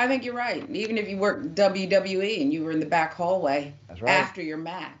 I think you're right. Even if you worked WWE and you were in the back hallway after your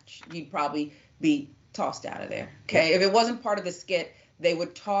match, you'd probably be tossed out of there. Okay. Yeah. If it wasn't part of the skit, they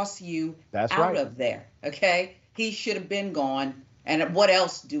would toss you out of there. Okay. He should have been gone. And what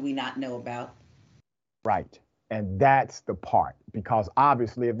else do we not know about? Right. And that's the part, because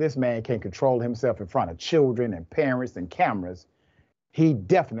obviously if this man can't control himself in front of children and parents and cameras, he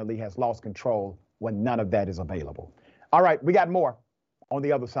definitely has lost control when none of that is available. All right. We got more on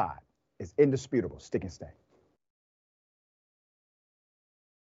the other side. It's indisputable. Stick and stay.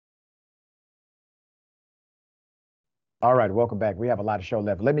 All right, welcome back. We have a lot of show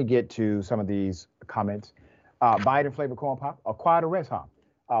left. Let me get to some of these comments. Biden flavor corn pop, a quiet arrest,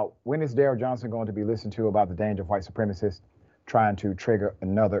 huh? When is Darrell Johnson going to be listened to about the danger of white supremacists trying to trigger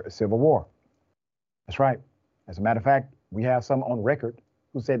another civil war? That's right. As a matter of fact, we have some on record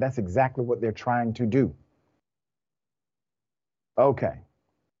who said that's exactly what they're trying to do. Okay.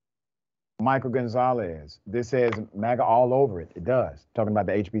 Michael Gonzalez, this says MAGA all over it. It does. Talking about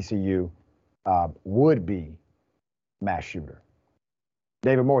the HBCU would-be mass shooter.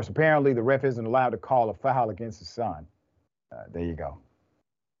 David Morris, apparently the ref isn't allowed to call a foul against his son. There you go.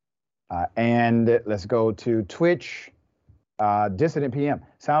 And let's go to Twitch. Dissident PM.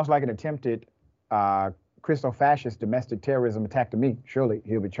 Sounds like an attempted Christo-fascist domestic terrorism attack to me. Surely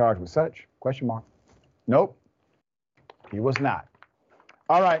he'll be charged with such? Question mark. Nope. He was not.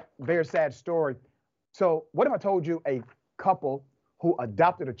 All right. Very sad story. So what if I told you a couple who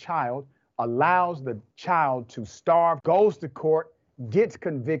adopted a child allows the child to starve, goes to court, gets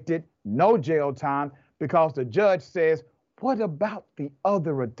convicted, no jail time, because the judge says, what about the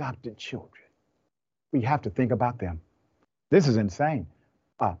other adopted children? We have to think about them. This is insane.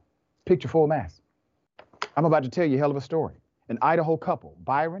 Picture full mass. I'm about to tell you a hell of a story. An Idaho couple,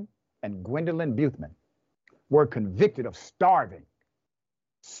 Byron and Gwendolyn Buthman, were convicted of starving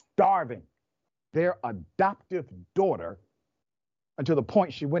their adoptive daughter until the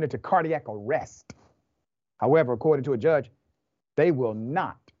point she went into cardiac arrest. However, according to a judge, they will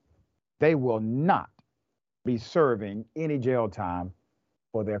not be serving any jail time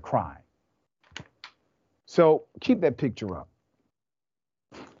for their crime. So keep that picture up.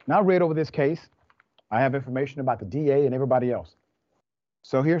 Now I read over this case. I have information about the DA and everybody else.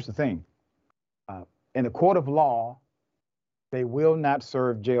 So here's the thing. In the court of law, they will not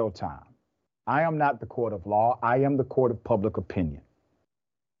serve jail time. I am not the court of law. I am the court of public opinion.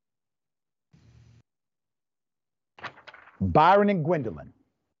 Byron and Gwendolyn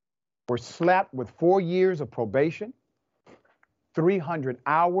were slapped with 4 years of probation, 300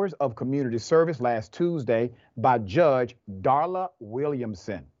 hours of community service last Tuesday by Judge Darla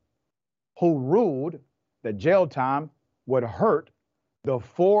Williamson, who ruled that jail time would hurt the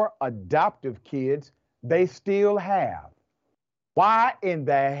 4 adoptive kids they still have. Why in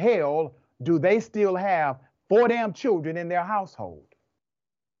the hell do they still have 4 damn children in their household?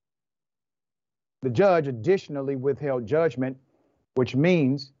 The judge additionally withheld judgment, which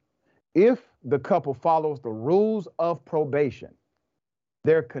means if the couple follows the rules of probation,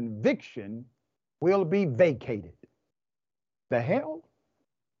 their conviction will be vacated. The hell?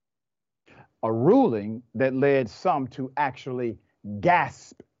 A ruling that led some to actually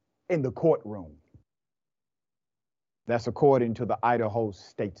gasp in the courtroom. That's according to the Idaho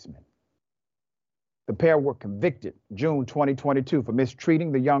Statesman. The pair were convicted June 2022 for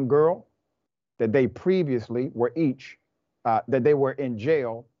mistreating the young girl that they previously were that they were in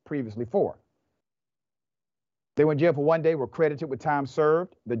jail previously for. They were in jail for 1 day, were credited with time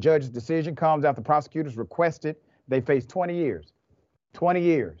served. The judge's decision comes after prosecutors requested they face 20 years. 20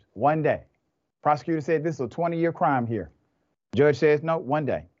 years, 1 day. Prosecutor said this is a 20-year crime here. Judge says no, 1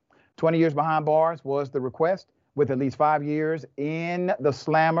 day. 20 years behind bars was the request, with at least 5 years in the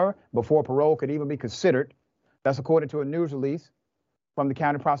slammer before parole could even be considered. That's according to a news release from the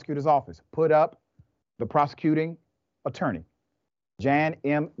county prosecutor's office, put up the prosecuting attorney, Jan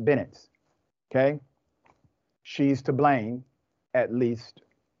M. Bennett. Okay? She's to blame, at least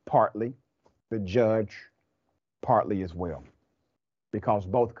partly. The judge, partly as well, because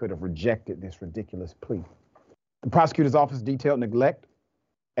both could have rejected this ridiculous plea. The prosecutor's office detailed neglect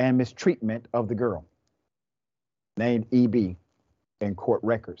and mistreatment of the girl, named EB in court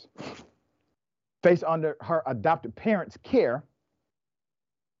records. Placed under her adopted parents' care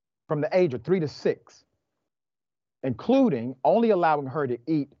from the age of 3 to 6, including only allowing her to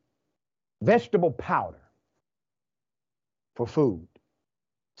eat vegetable powder for food,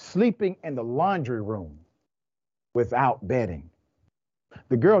 sleeping in the laundry room without bedding.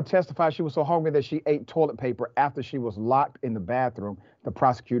 The girl testified she was so hungry that she ate toilet paper after she was locked in the bathroom. The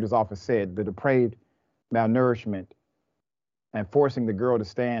prosecutor's office said the depraved malnourishment and forcing the girl to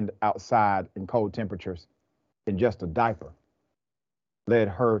stand outside in cold temperatures in just a diaper led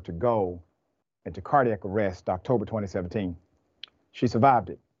her to go into cardiac arrest October 2017. She survived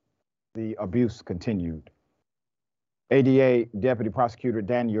it. The abuse continued. ADA Deputy Prosecutor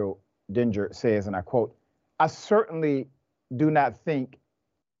Daniel Dinger says, and I quote, "I certainly do not think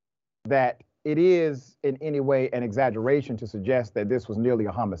that it is in any way an exaggeration to suggest that this was nearly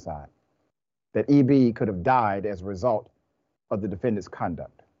a homicide, that EB could have died as a result of the defendant's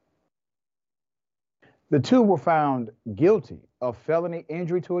conduct." The two were found guilty of felony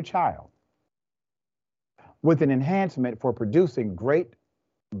injury to a child with an enhancement for producing great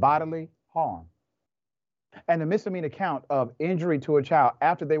bodily harm and a misdemeanor count of injury to a child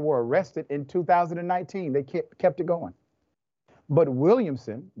after they were arrested in 2019. They kept it going. But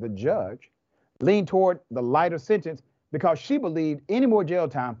Williamson, the judge, leaned toward the lighter sentence because she believed any more jail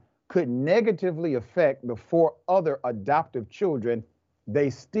time could negatively affect the 4 other adoptive children they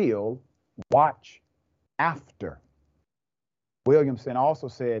still watch after. Williamson also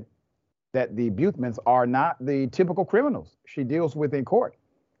said that the Buthmans are not the typical criminals she deals with in court,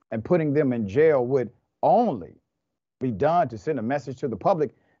 and putting them in jail would only be done to send a message to the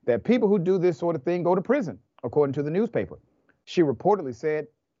public that people who do this sort of thing go to prison, according to the newspaper. She reportedly said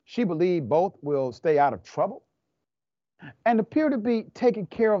she believed both will stay out of trouble and appear to be taking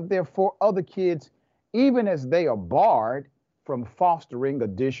care of their 4 other kids, even as they are barred from fostering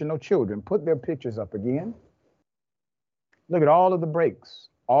additional children. Put their pictures up again. Look at all of the breaks,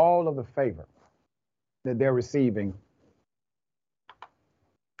 all of the favor that they're receiving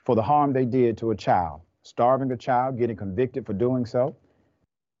for the harm they did to a child, starving a child, getting convicted for doing so,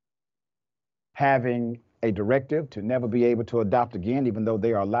 having a directive to never be able to adopt again, even though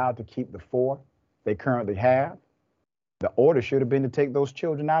they are allowed to keep the 4 they currently have. The order should have been to take those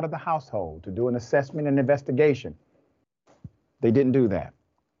children out of the household, to do an assessment and investigation. They didn't do that.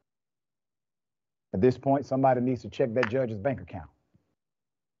 At this point, somebody needs to check that judge's bank account.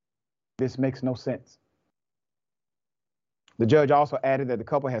 This makes no sense. The judge also added that the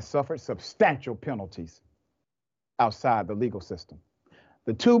couple has suffered substantial penalties outside the legal system.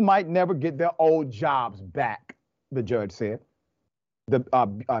 The 2 might never get their old jobs back, the judge said. The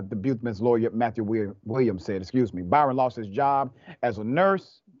Buthman's lawyer, Matthew Williams, said, Byron lost his job as a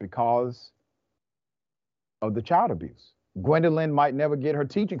nurse because of the child abuse. Gwendolyn might never get her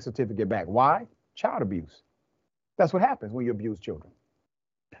teaching certificate back. Why? Child abuse. That's what happens when you abuse children.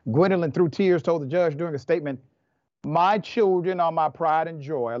 Gwendolyn, through tears, told the judge during a statement, "My children are my pride and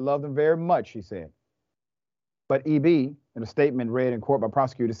joy. I love them very much," she said. But EB, in a statement read in court by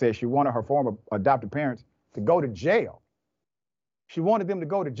prosecutors, said she wanted her former adopted parents to go to jail. She wanted them to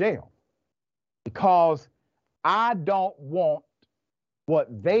go to jail because I don't want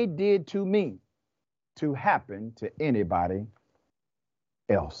what they did to me to happen to anybody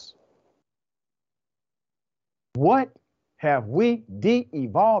else. What have we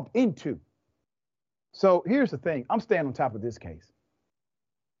de-evolved into? So here's the thing. I'm staying on top of this case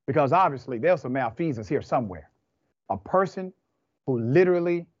because obviously there's some malfeasance here somewhere. A person who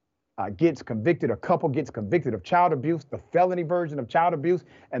literally gets convicted, a couple gets convicted of child abuse, the felony version of child abuse,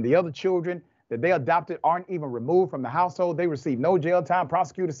 and the other children that they adopted aren't even removed from the household. They receive no jail time.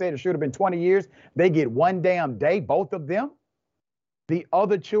 Prosecutors said it should have been 20 years. They get 1 damn day, both of them. The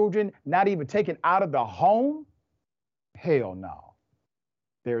other children not even taken out of the home. Hell no.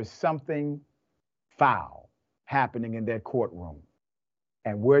 There is something foul happening in that courtroom,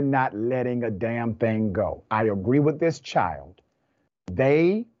 and we're not letting a damn thing go. I agree with this child.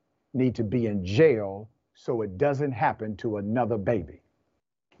 They need to be in jail so it doesn't happen to another baby.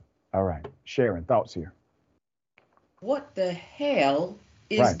 All right, Sharon, thoughts here. What the hell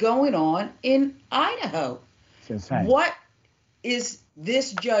is going on in Idaho? It's insane. What is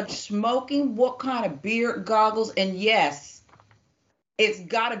this judge smoking? What kind of beer goggles? And yes, it's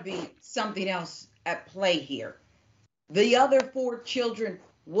got to be something else at play here. The other 4 children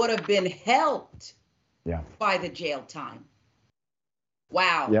would have been helped by the jail time.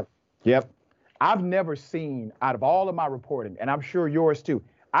 Wow. Yep. I've never seen, out of all of my reporting, and I'm sure yours too,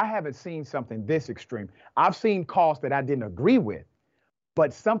 I haven't seen something this extreme. I've seen calls that I didn't agree with,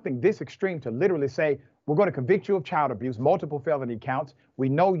 but something this extreme to literally say, we're going to convict you of child abuse, multiple felony counts. We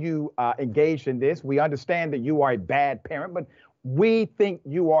know you engaged in this. We understand that you are a bad parent, but we think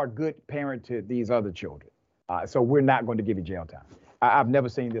you are a good parent to these other children. So we're not going to give you jail time. I've never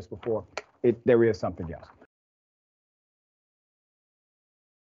seen this before. There is something else.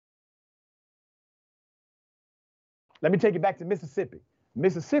 Let me take you back to Mississippi.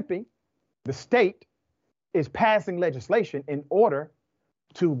 Mississippi, the state, is passing legislation in order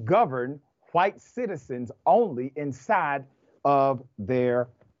to govern white citizens only inside of their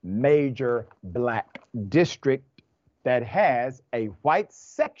major black district that has a white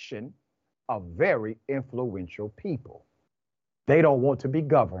section of very influential people. They don't want to be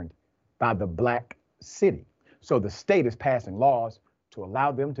governed by the black city. So the state is passing laws to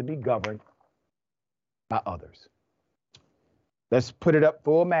allow them to be governed by others. Let's put it up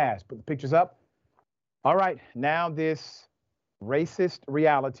full mass. Put the pictures up. All right, now this racist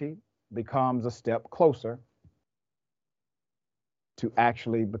reality becomes a step closer to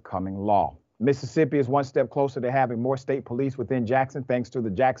actually becoming law. Mississippi is one step closer to having more state police within Jackson, thanks to the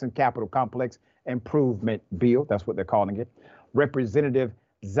Jackson Capitol Complex Improvement Bill. That's what they're calling it. Representative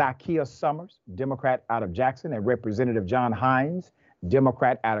Zakiya Summers, Democrat out of Jackson, and Representative John Hines,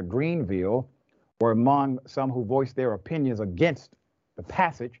 Democrat out of Greenville, were among some who voiced their opinions against the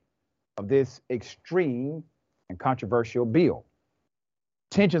passage of this extreme and controversial bill.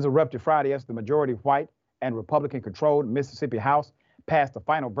 Tensions erupted Friday as the majority white and Republican-controlled Mississippi House passed the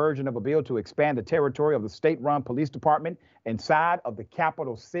final version of a bill to expand the territory of the state-run police department inside of the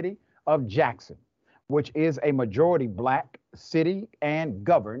capital city of Jackson, which is a majority black city and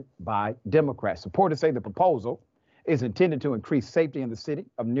governed by Democrats. Supporters say the proposal is intended to increase safety in the city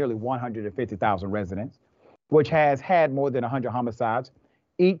of nearly 150,000 residents, which has had more than 100 homicides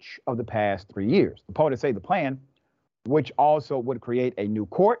each of the past 3 years. Opponents say the plan, which also would create a new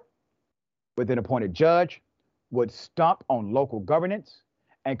court with an appointed judge, would stomp on local governance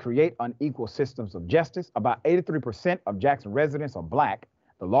and create unequal systems of justice. About 83% of Jackson residents are black,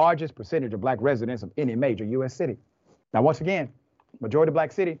 the largest percentage of black residents of any major U.S. city. Now, once again, majority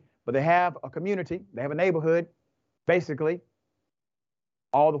black city, but they have a community, they have a neighborhood. Basically,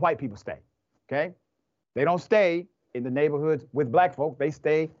 all the white people stay, okay? They don't stay in the neighborhoods with black folk, they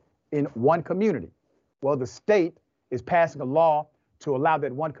stay in one community. Well, the state is passing a law to allow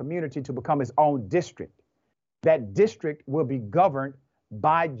that one community to become its own district. That district will be governed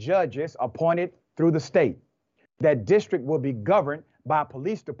by judges appointed through the state. That district will be governed by a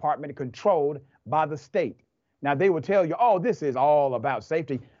police department controlled by the state. Now, they will tell you, oh, this is all about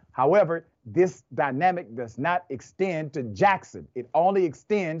safety. However, this dynamic does not extend to Jackson. It only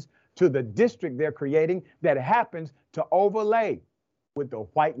extends to the district they're creating that happens to overlay with the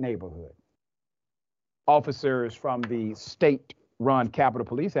white neighborhood. Officers from the state-run Capitol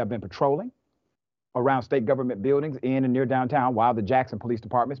Police have been patrolling around state government buildings in and near downtown while the Jackson Police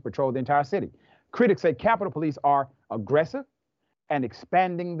Departments patrol the entire city. Critics say Capitol Police are aggressive and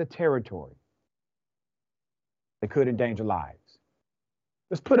expanding the territory. They could endanger lives.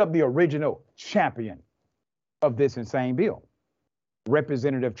 Let's put up the original champion of this insane bill,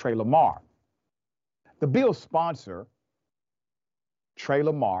 Representative Trey Lamar. The bill's sponsor, Trey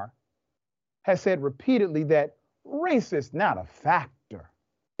Lamar, has said repeatedly that race is not a factor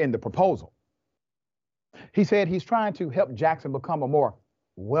in the proposal. He said he's trying to help Jackson become a more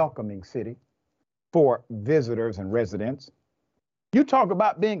welcoming city for visitors and residents. You talk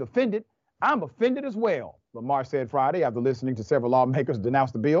about being offended, I'm offended as well, Lamar said Friday after listening to several lawmakers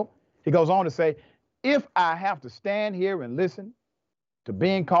denounce the bill. He goes on to say, if I have to stand here and listen to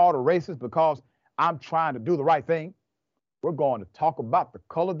being called a racist because I'm trying to do the right thing, we're going to talk about the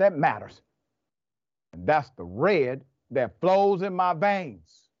color that matters. And that's the red that flows in my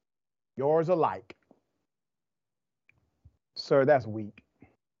veins, yours alike. Sir, that's weak.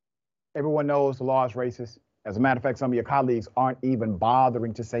 Everyone knows the law is racist. As a matter of fact, some of your colleagues aren't even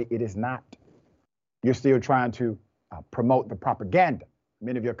bothering to say it is not. You're still trying to promote the propaganda.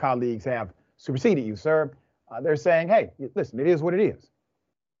 Many of your colleagues have superseded you, sir. They're saying, hey, listen, it is what it is.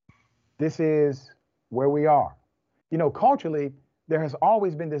 This is where we are. You know, culturally, there has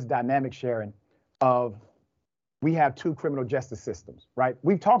always been this dynamic, Sharon, of we have two criminal justice systems, right?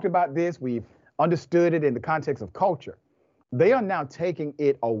 We've talked about this. We've understood it in the context of culture. They are now taking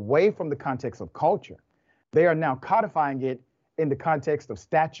it away from the context of culture. They are now codifying it in the context of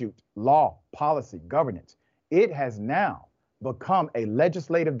statute, law, policy, governance. It has now become a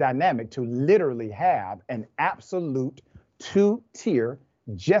legislative dynamic to literally have an absolute two-tier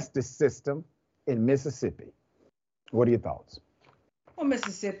justice system in Mississippi. What are your thoughts? Well,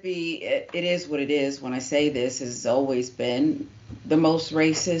 Mississippi, it is what it is. When I say this, has always been the most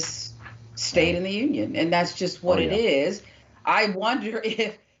racist state in the union, and that's just what it is. I wonder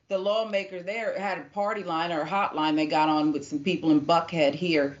if the lawmakers there had a party line or a hotline they got on with some people in Buckhead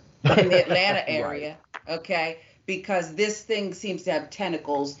here in the Atlanta area, okay? Because this thing seems to have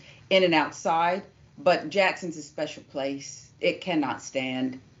tentacles in and outside, but Jackson's a special place. It cannot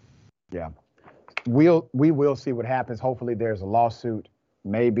stand. Yeah. We will see what happens. Hopefully there's a lawsuit,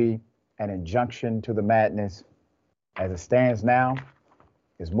 maybe an injunction to the madness. As it stands now,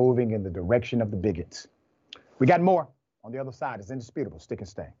 it's moving in the direction of the bigots. We got more on the other side. It's indisputable. Stick and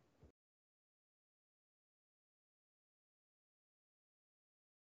stay.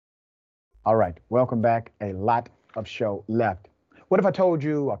 All right, welcome back. A lot of show left. What if I told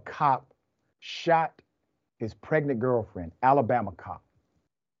you a cop shot his pregnant girlfriend, Alabama cop,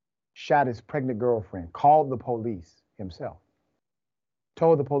 shot his pregnant girlfriend, called the police himself,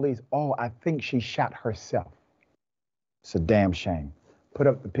 told the police, oh, I think she shot herself. It's a damn shame. Put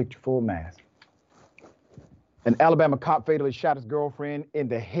up the picture full mask. An Alabama cop fatally shot his girlfriend in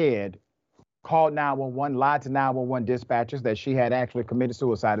the head, called 911, lied to 911 dispatchers that she had actually committed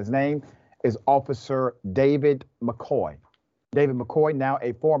suicide. His name is Officer David McCoy. David McCoy, now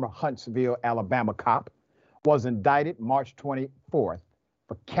a former Huntsville, Alabama cop, was indicted March 24th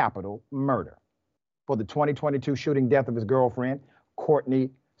for capital murder for the 2022 shooting death of his girlfriend,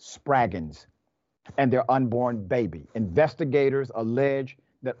 Courtney Spraggins and their unborn baby. Investigators allege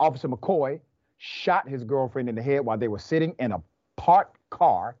that Officer McCoy shot his girlfriend in the head while they were sitting in a parked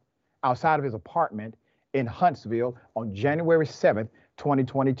car outside of his apartment in Huntsville on January 7th,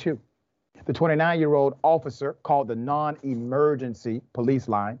 2022. The 29-year-old officer called the non-emergency police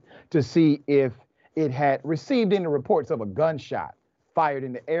line to see if it had received any reports of a gunshot fired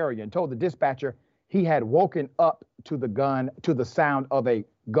in the area and told the dispatcher he had woken up to the sound of a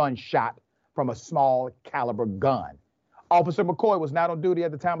gunshot from a small caliber gun. Officer McCoy was not on duty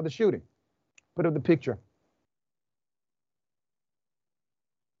at the time of the shooting. Put up the picture.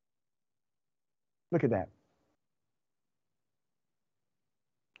 Look at that.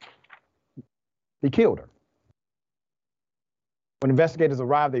 He killed her. When investigators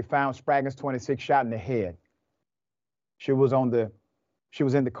arrived, they found Spraggins, 26, shot in the head. She was in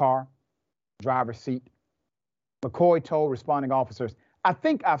the car, driver's seat. McCoy told responding officers, "I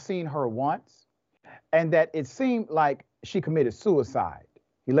think I've seen her once," and that it seemed like she committed suicide.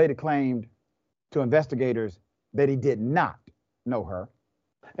 He later claimed to investigators that he did not know her.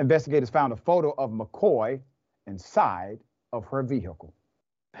 Investigators found a photo of McCoy inside of her vehicle,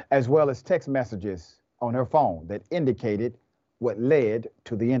 as well as text messages on her phone that indicated what led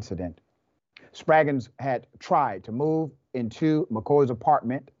to the incident. Spraggins had tried to move into McCoy's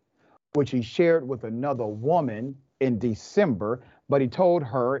apartment, which he shared with another woman in December, but he told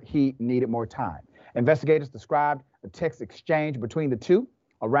her he needed more time. Investigators described a text exchange between the two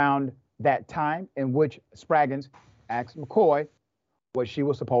around that time in which Spraggins asked McCoy what she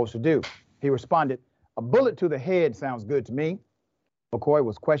was supposed to do. He responded, "A bullet to the head sounds good to me." McCoy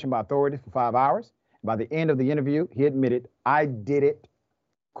was questioned by authorities for 5 hours. By the end of the interview, he admitted, "I did it,"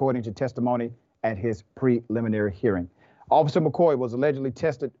 according to testimony at his preliminary hearing. Officer McCoy was allegedly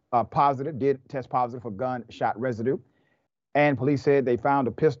did test positive for gunshot residue. And police said they found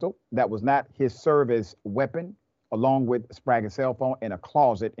a pistol that was not his service weapon, along with Spraggins' cell phone in a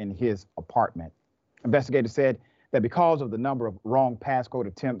closet in his apartment. Investigators said that because of the number of wrong passcode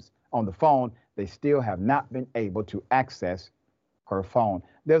attempts on the phone, they still have not been able to access her phone.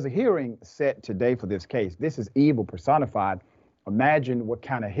 There's a hearing set today for this case. This is evil personified. Imagine what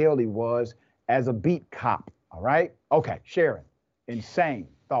kind of hell he was as a beat cop, all right? Okay, Sharon, insane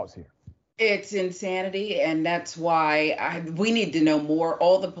thoughts here. It's insanity, and that's why we need to know more.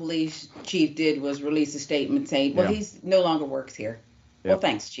 All the police chief did was release a statement saying, well, he's no longer works here. Well,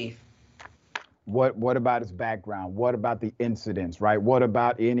 thanks, Chief. What about his background? What about the incidents, right? What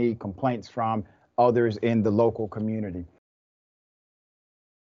about any complaints from others in the local community?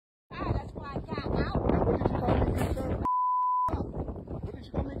 That's why I got out. What did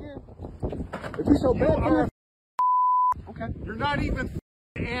you call me again? If you so bad, okay. You're not even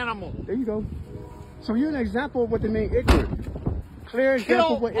animal. There you go. So you're an example of what they mean ignorant. Clear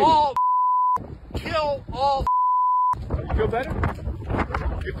example of what ignorant. Kill all. You feel better?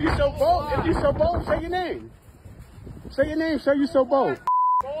 If you're so bold, say your name. Say your name, sir. You're so bold.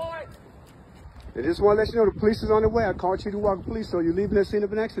 Boy. I just want to let you know the police is on their way. I called Chief Walker Police, so you're leaving the scene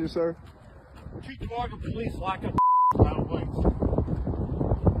of an accident, sir. Chief Walker Police like a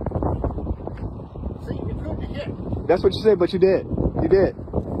See, it's good to hit. That's what you said, but you did. You did.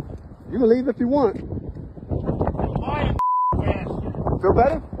 You can leave if you want. Feel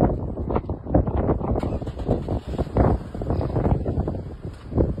better?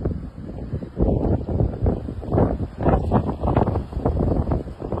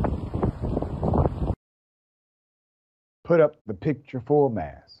 Put up the picture for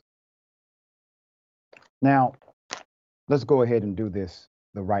mass. Now, let's go ahead and do this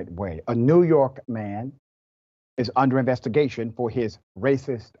the right way. A New York man is under investigation for his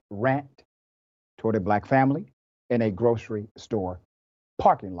racist rant toward a black family in a grocery store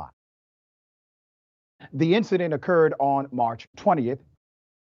parking lot. The incident occurred on March 20th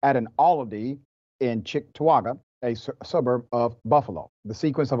at an Aldi in Cheektowaga, a suburb of Buffalo. The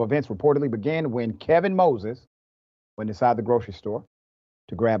sequence of events reportedly began when Kevin Moses went inside the grocery store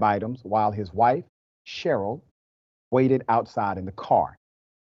to grab items while his wife, Cheryl, waited outside in the car.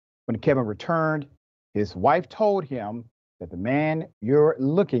 When Kevin returned, his wife told him that the man you're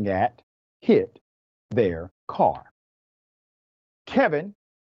looking at hit their car. Kevin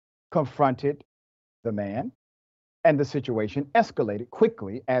confronted the man, and the situation escalated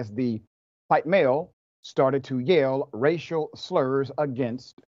quickly as the white male started to yell racial slurs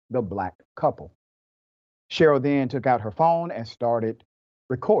against the black couple. Cheryl then took out her phone and started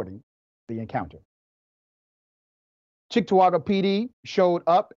recording the encounter. Cheektowaga PD showed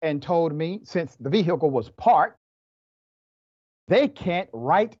up and told me since the vehicle was parked, they can't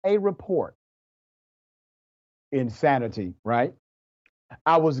write a report. Insanity, right?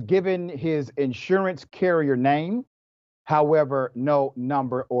 I was given his insurance carrier name, however, no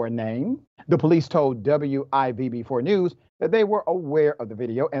number or name. The police told WIVB4 News that they were aware of the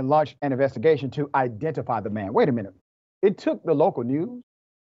video and launched an investigation to identify the man. Wait a minute. It took the local news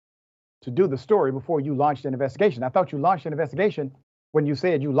to do the story before you launched an investigation. I thought you launched an investigation when you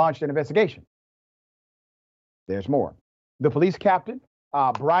said you launched an investigation. There's more. The police captain,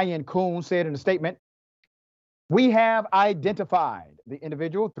 Brian Kuhn, said in a statement, "We have identified the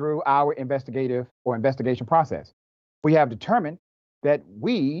individual through our investigation process. We have determined that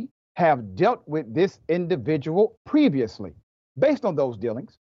we have dealt with this individual previously. Based on those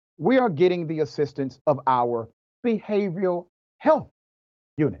dealings, we are getting the assistance of our behavioral health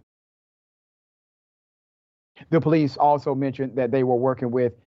unit." The police also mentioned that they were working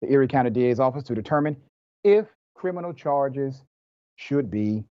with the Erie County DA's office to determine if criminal charges should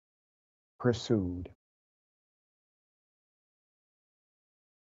be pursued.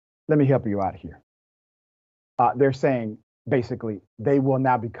 Let me help you out here. They're saying basically they will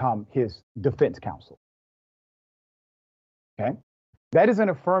now become his defense counsel. Okay? That is an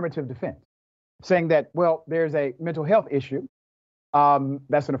affirmative defense, saying that, well, there's a mental health issue.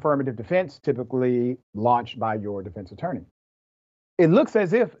 That's an affirmative defense typically launched by your defense attorney. It looks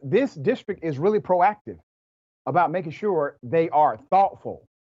as if this district is really proactive about making sure they are thoughtful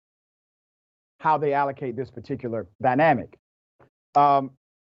how they allocate this particular dynamic.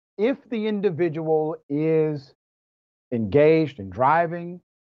 If the individual is engaged in driving,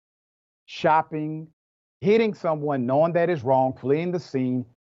 shopping, hitting someone, knowing that is wrong, fleeing the scene,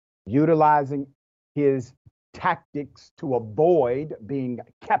 utilizing his tactics to avoid being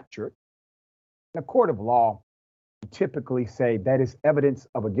captured, in a court of law, we typically say that is evidence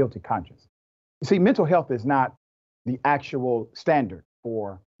of a guilty conscience. You see, mental health is not the actual standard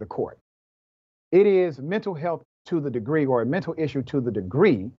for the court. It is mental health to the degree, or a mental issue to the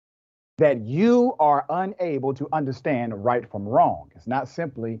degree, that you are unable to understand right from wrong. It's not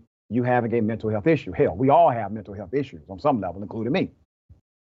simply you having a mental health issue. Hell, we all have mental health issues on some level, including me.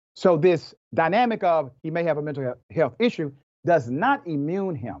 So this dynamic of he may have a mental health issue does not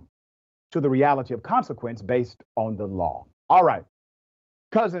immune him to the reality of consequence based on the law. All right.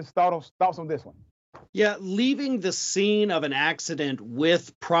 Cousins, thoughts on this one? Yeah, leaving the scene of an accident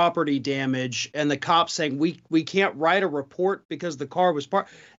with property damage and the cops saying we can't write a report because the car was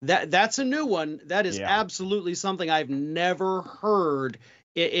parked. That's a new one. That is absolutely something I've never heard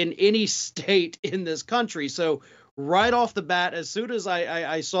in any state in this country. So right off the bat, as soon as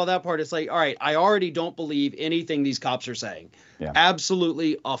I saw that part, it's like, all right, I already don't believe anything these cops are saying. Yeah.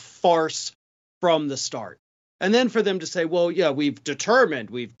 Absolutely a farce from the start. And then for them to say, well, yeah, we've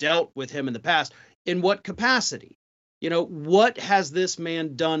dealt with him in the past. In what capacity? You know, what has this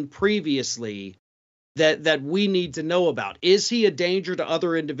man done previously that we need to know about? Is he a danger to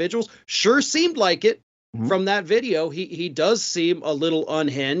other individuals? Sure seemed like it from that video. He does seem a little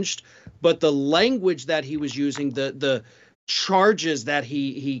unhinged, but the language that he was using, the charges that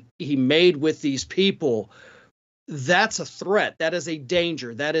he made with these people, that's a threat. That is a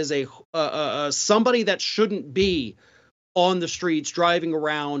danger. That is a somebody that shouldn't be on the streets driving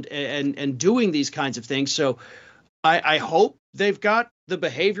around and doing these kinds of things. So I hope they've got the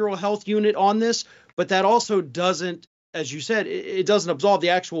behavioral health unit on this, but that also doesn't, as you said, it doesn't absolve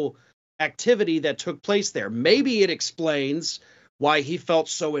the actual activity that took place there. Maybe it explains why he felt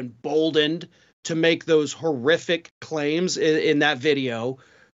so emboldened to make those horrific claims in that video,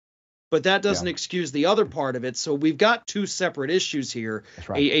 but that doesn't excuse the other part of it. So we've got two separate issues here. That's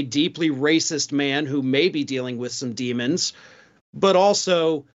right. A deeply racist man who may be dealing with some demons, but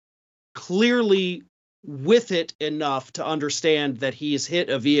also clearly with it enough to understand that he has hit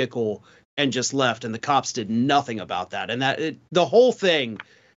a vehicle and just left, and the cops did nothing about that. And the whole thing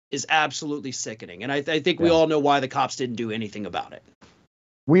is absolutely sickening. And I think we all know why the cops didn't do anything about it.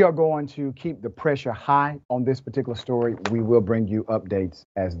 We are going to keep the pressure high on this particular story. We will bring you updates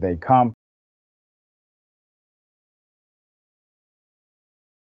as they come.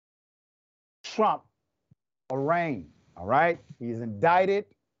 Trump arraigned, all right? He's indicted.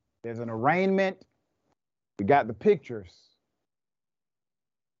 There's an arraignment. We got the pictures.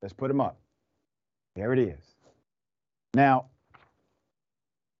 Let's put them up. There it is. Now,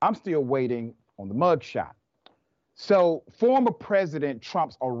 I'm still waiting on the mugshot. So former President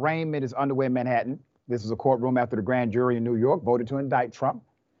Trump's arraignment is underway in Manhattan. This is a courtroom after the grand jury in New York voted to indict Trump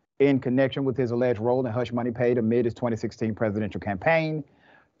in connection with his alleged role in hush money paid amid his 2016 presidential campaign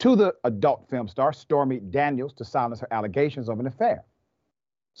to the adult film star Stormy Daniels to silence her allegations of an affair.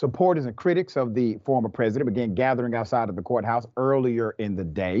 Supporters and critics of the former president began gathering outside of the courthouse earlier in the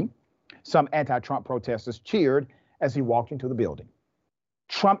day. Some anti-Trump protesters cheered as he walked into the building.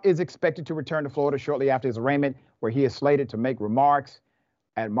 Trump is expected to return to Florida shortly after his arraignment, where he is slated to make remarks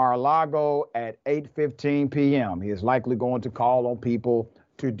at Mar-a-Lago at 8:15 p.m. He is likely going to call on people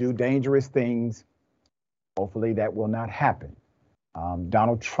to do dangerous things. Hopefully that will not happen.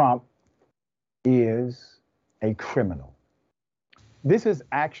 Donald Trump is a criminal. This is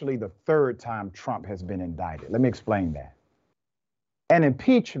actually the third time Trump has been indicted. Let me explain that. An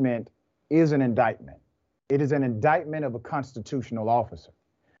impeachment is an indictment. It is an indictment of a constitutional officer.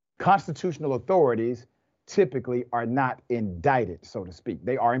 Constitutional authorities typically are not indicted, so to speak.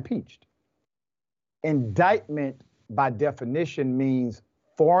 They are impeached. Indictment, by definition, means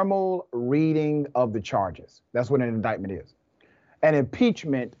formal reading of the charges. That's what an indictment is. An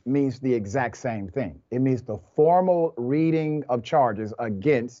impeachment means the exact same thing. It means the formal reading of charges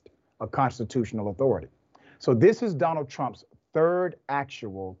against a constitutional authority. So this is Donald Trump's third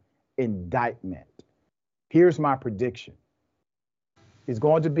actual indictment. Here's my prediction. He's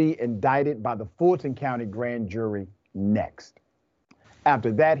going to be indicted by the Fulton County grand jury next.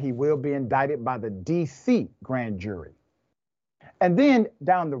 After that, he will be indicted by the D.C. grand jury. And then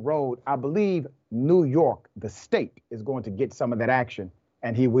down the road, I believe New York, the state, is going to get some of that action,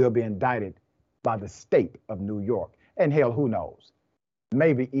 and he will be indicted by the state of New York. And hell, who knows?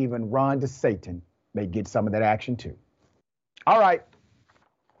 Maybe even Ron DeSantis may get some of that action too. All right,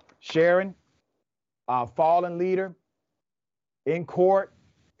 Sharon, fallen leader, in court,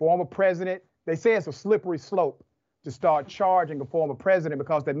 former president. They say it's a slippery slope to start charging a former president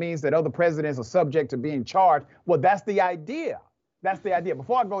because that means that other presidents are subject to being charged. Well, that's the idea. That's the idea.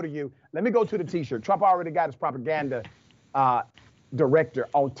 Before I go to you, let me go to the T-shirt. Trump already got his propaganda director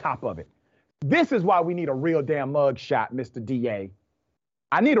on top of it. This is why we need a real damn mugshot, Mr. DA.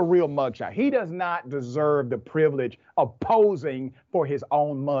 I need a real mugshot. He does not deserve the privilege of posing for his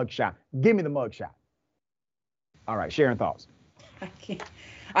own mugshot. Give me the mugshot. All right, sharing thoughts.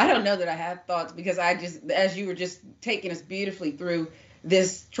 I don't know that I have thoughts because I just, as you were just taking us beautifully through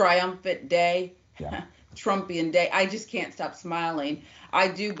this triumphant day, Trumpian day, I just can't stop smiling. I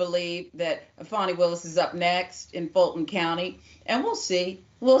do believe that Fani Willis is up next in Fulton County, and we'll see.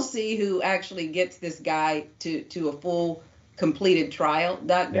 We'll see who actually gets this guy to a full completed trial,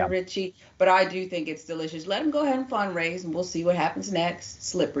 Dr. Ritchie. But I do think it's delicious. Let him go ahead and fundraise, and we'll see what happens next.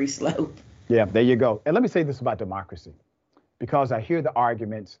 Slippery slope. Yeah, there you go. And let me say this about democracy, because I hear the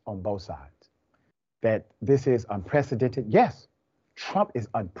arguments on both sides that this is unprecedented. Yes, Trump is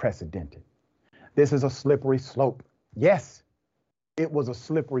unprecedented. This is a slippery slope. Yes, it was a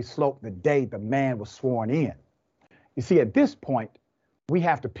slippery slope the day the man was sworn in. You see, at this point, we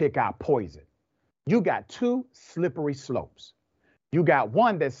have to pick our poison. You got two slippery slopes. You got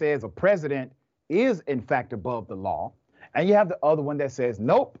one that says a president is in fact above the law, and you have the other one that says,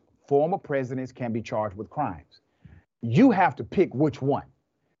 nope, former presidents can be charged with crimes. You have to pick which one,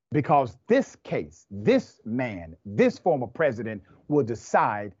 because this case, this man, this former president will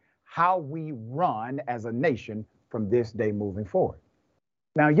decide how we run as a nation from this day moving forward.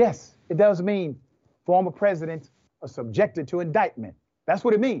 Now, yes, it does mean former presidents are subjected to indictment. That's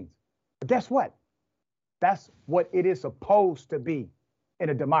what it means. But guess what? That's what it is supposed to be in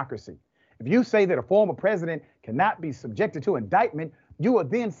a democracy. If you say that a former president cannot be subjected to indictment, you are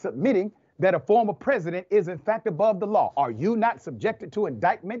then submitting that a former president is in fact above the law. Are you not subjected to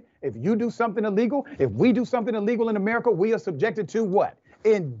indictment if you do something illegal? If we do something illegal in America, we are subjected to what?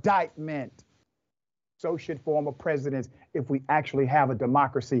 Indictment. So should former presidents if we actually have a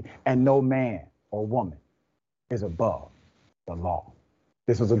democracy and no man or woman is above the law.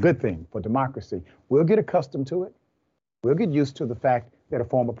 This is a good thing for democracy. We'll get accustomed to it. We'll get used to the fact that a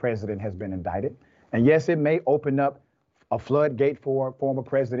former president has been indicted. And yes, it may open up a floodgate for former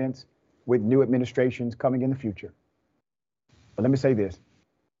presidents with new administrations coming in the future. But let me say this.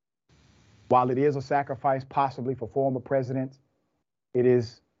 While it is a sacrifice possibly for former presidents, it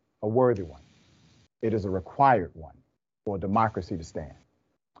is a worthy one. It is a required one for democracy to stand.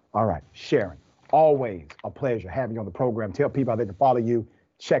 All right, Sharon, always a pleasure having you on the program. Tell people how they can follow you.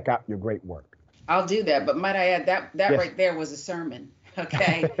 Check out your great work. I'll do that, but might I add that yes. Right there was a sermon.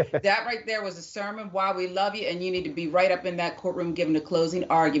 Okay, that right there was a sermon. Why we love you, and you need to be right up in that courtroom giving a closing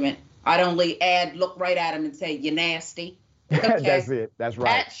argument. I'd only add, look right at him and say, "You nasty." Okay. That's it. That's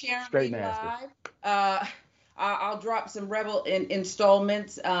right. At Sharon Straight Reed nasty. Live. I'll drop some Rebel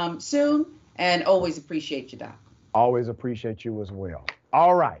installments soon, and always appreciate you, Doc. Always appreciate you as well.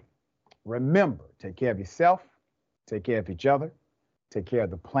 All right. Remember, take care of yourself, take care of each other, take care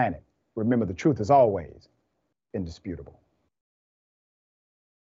of the planet. Remember, the truth is always indisputable.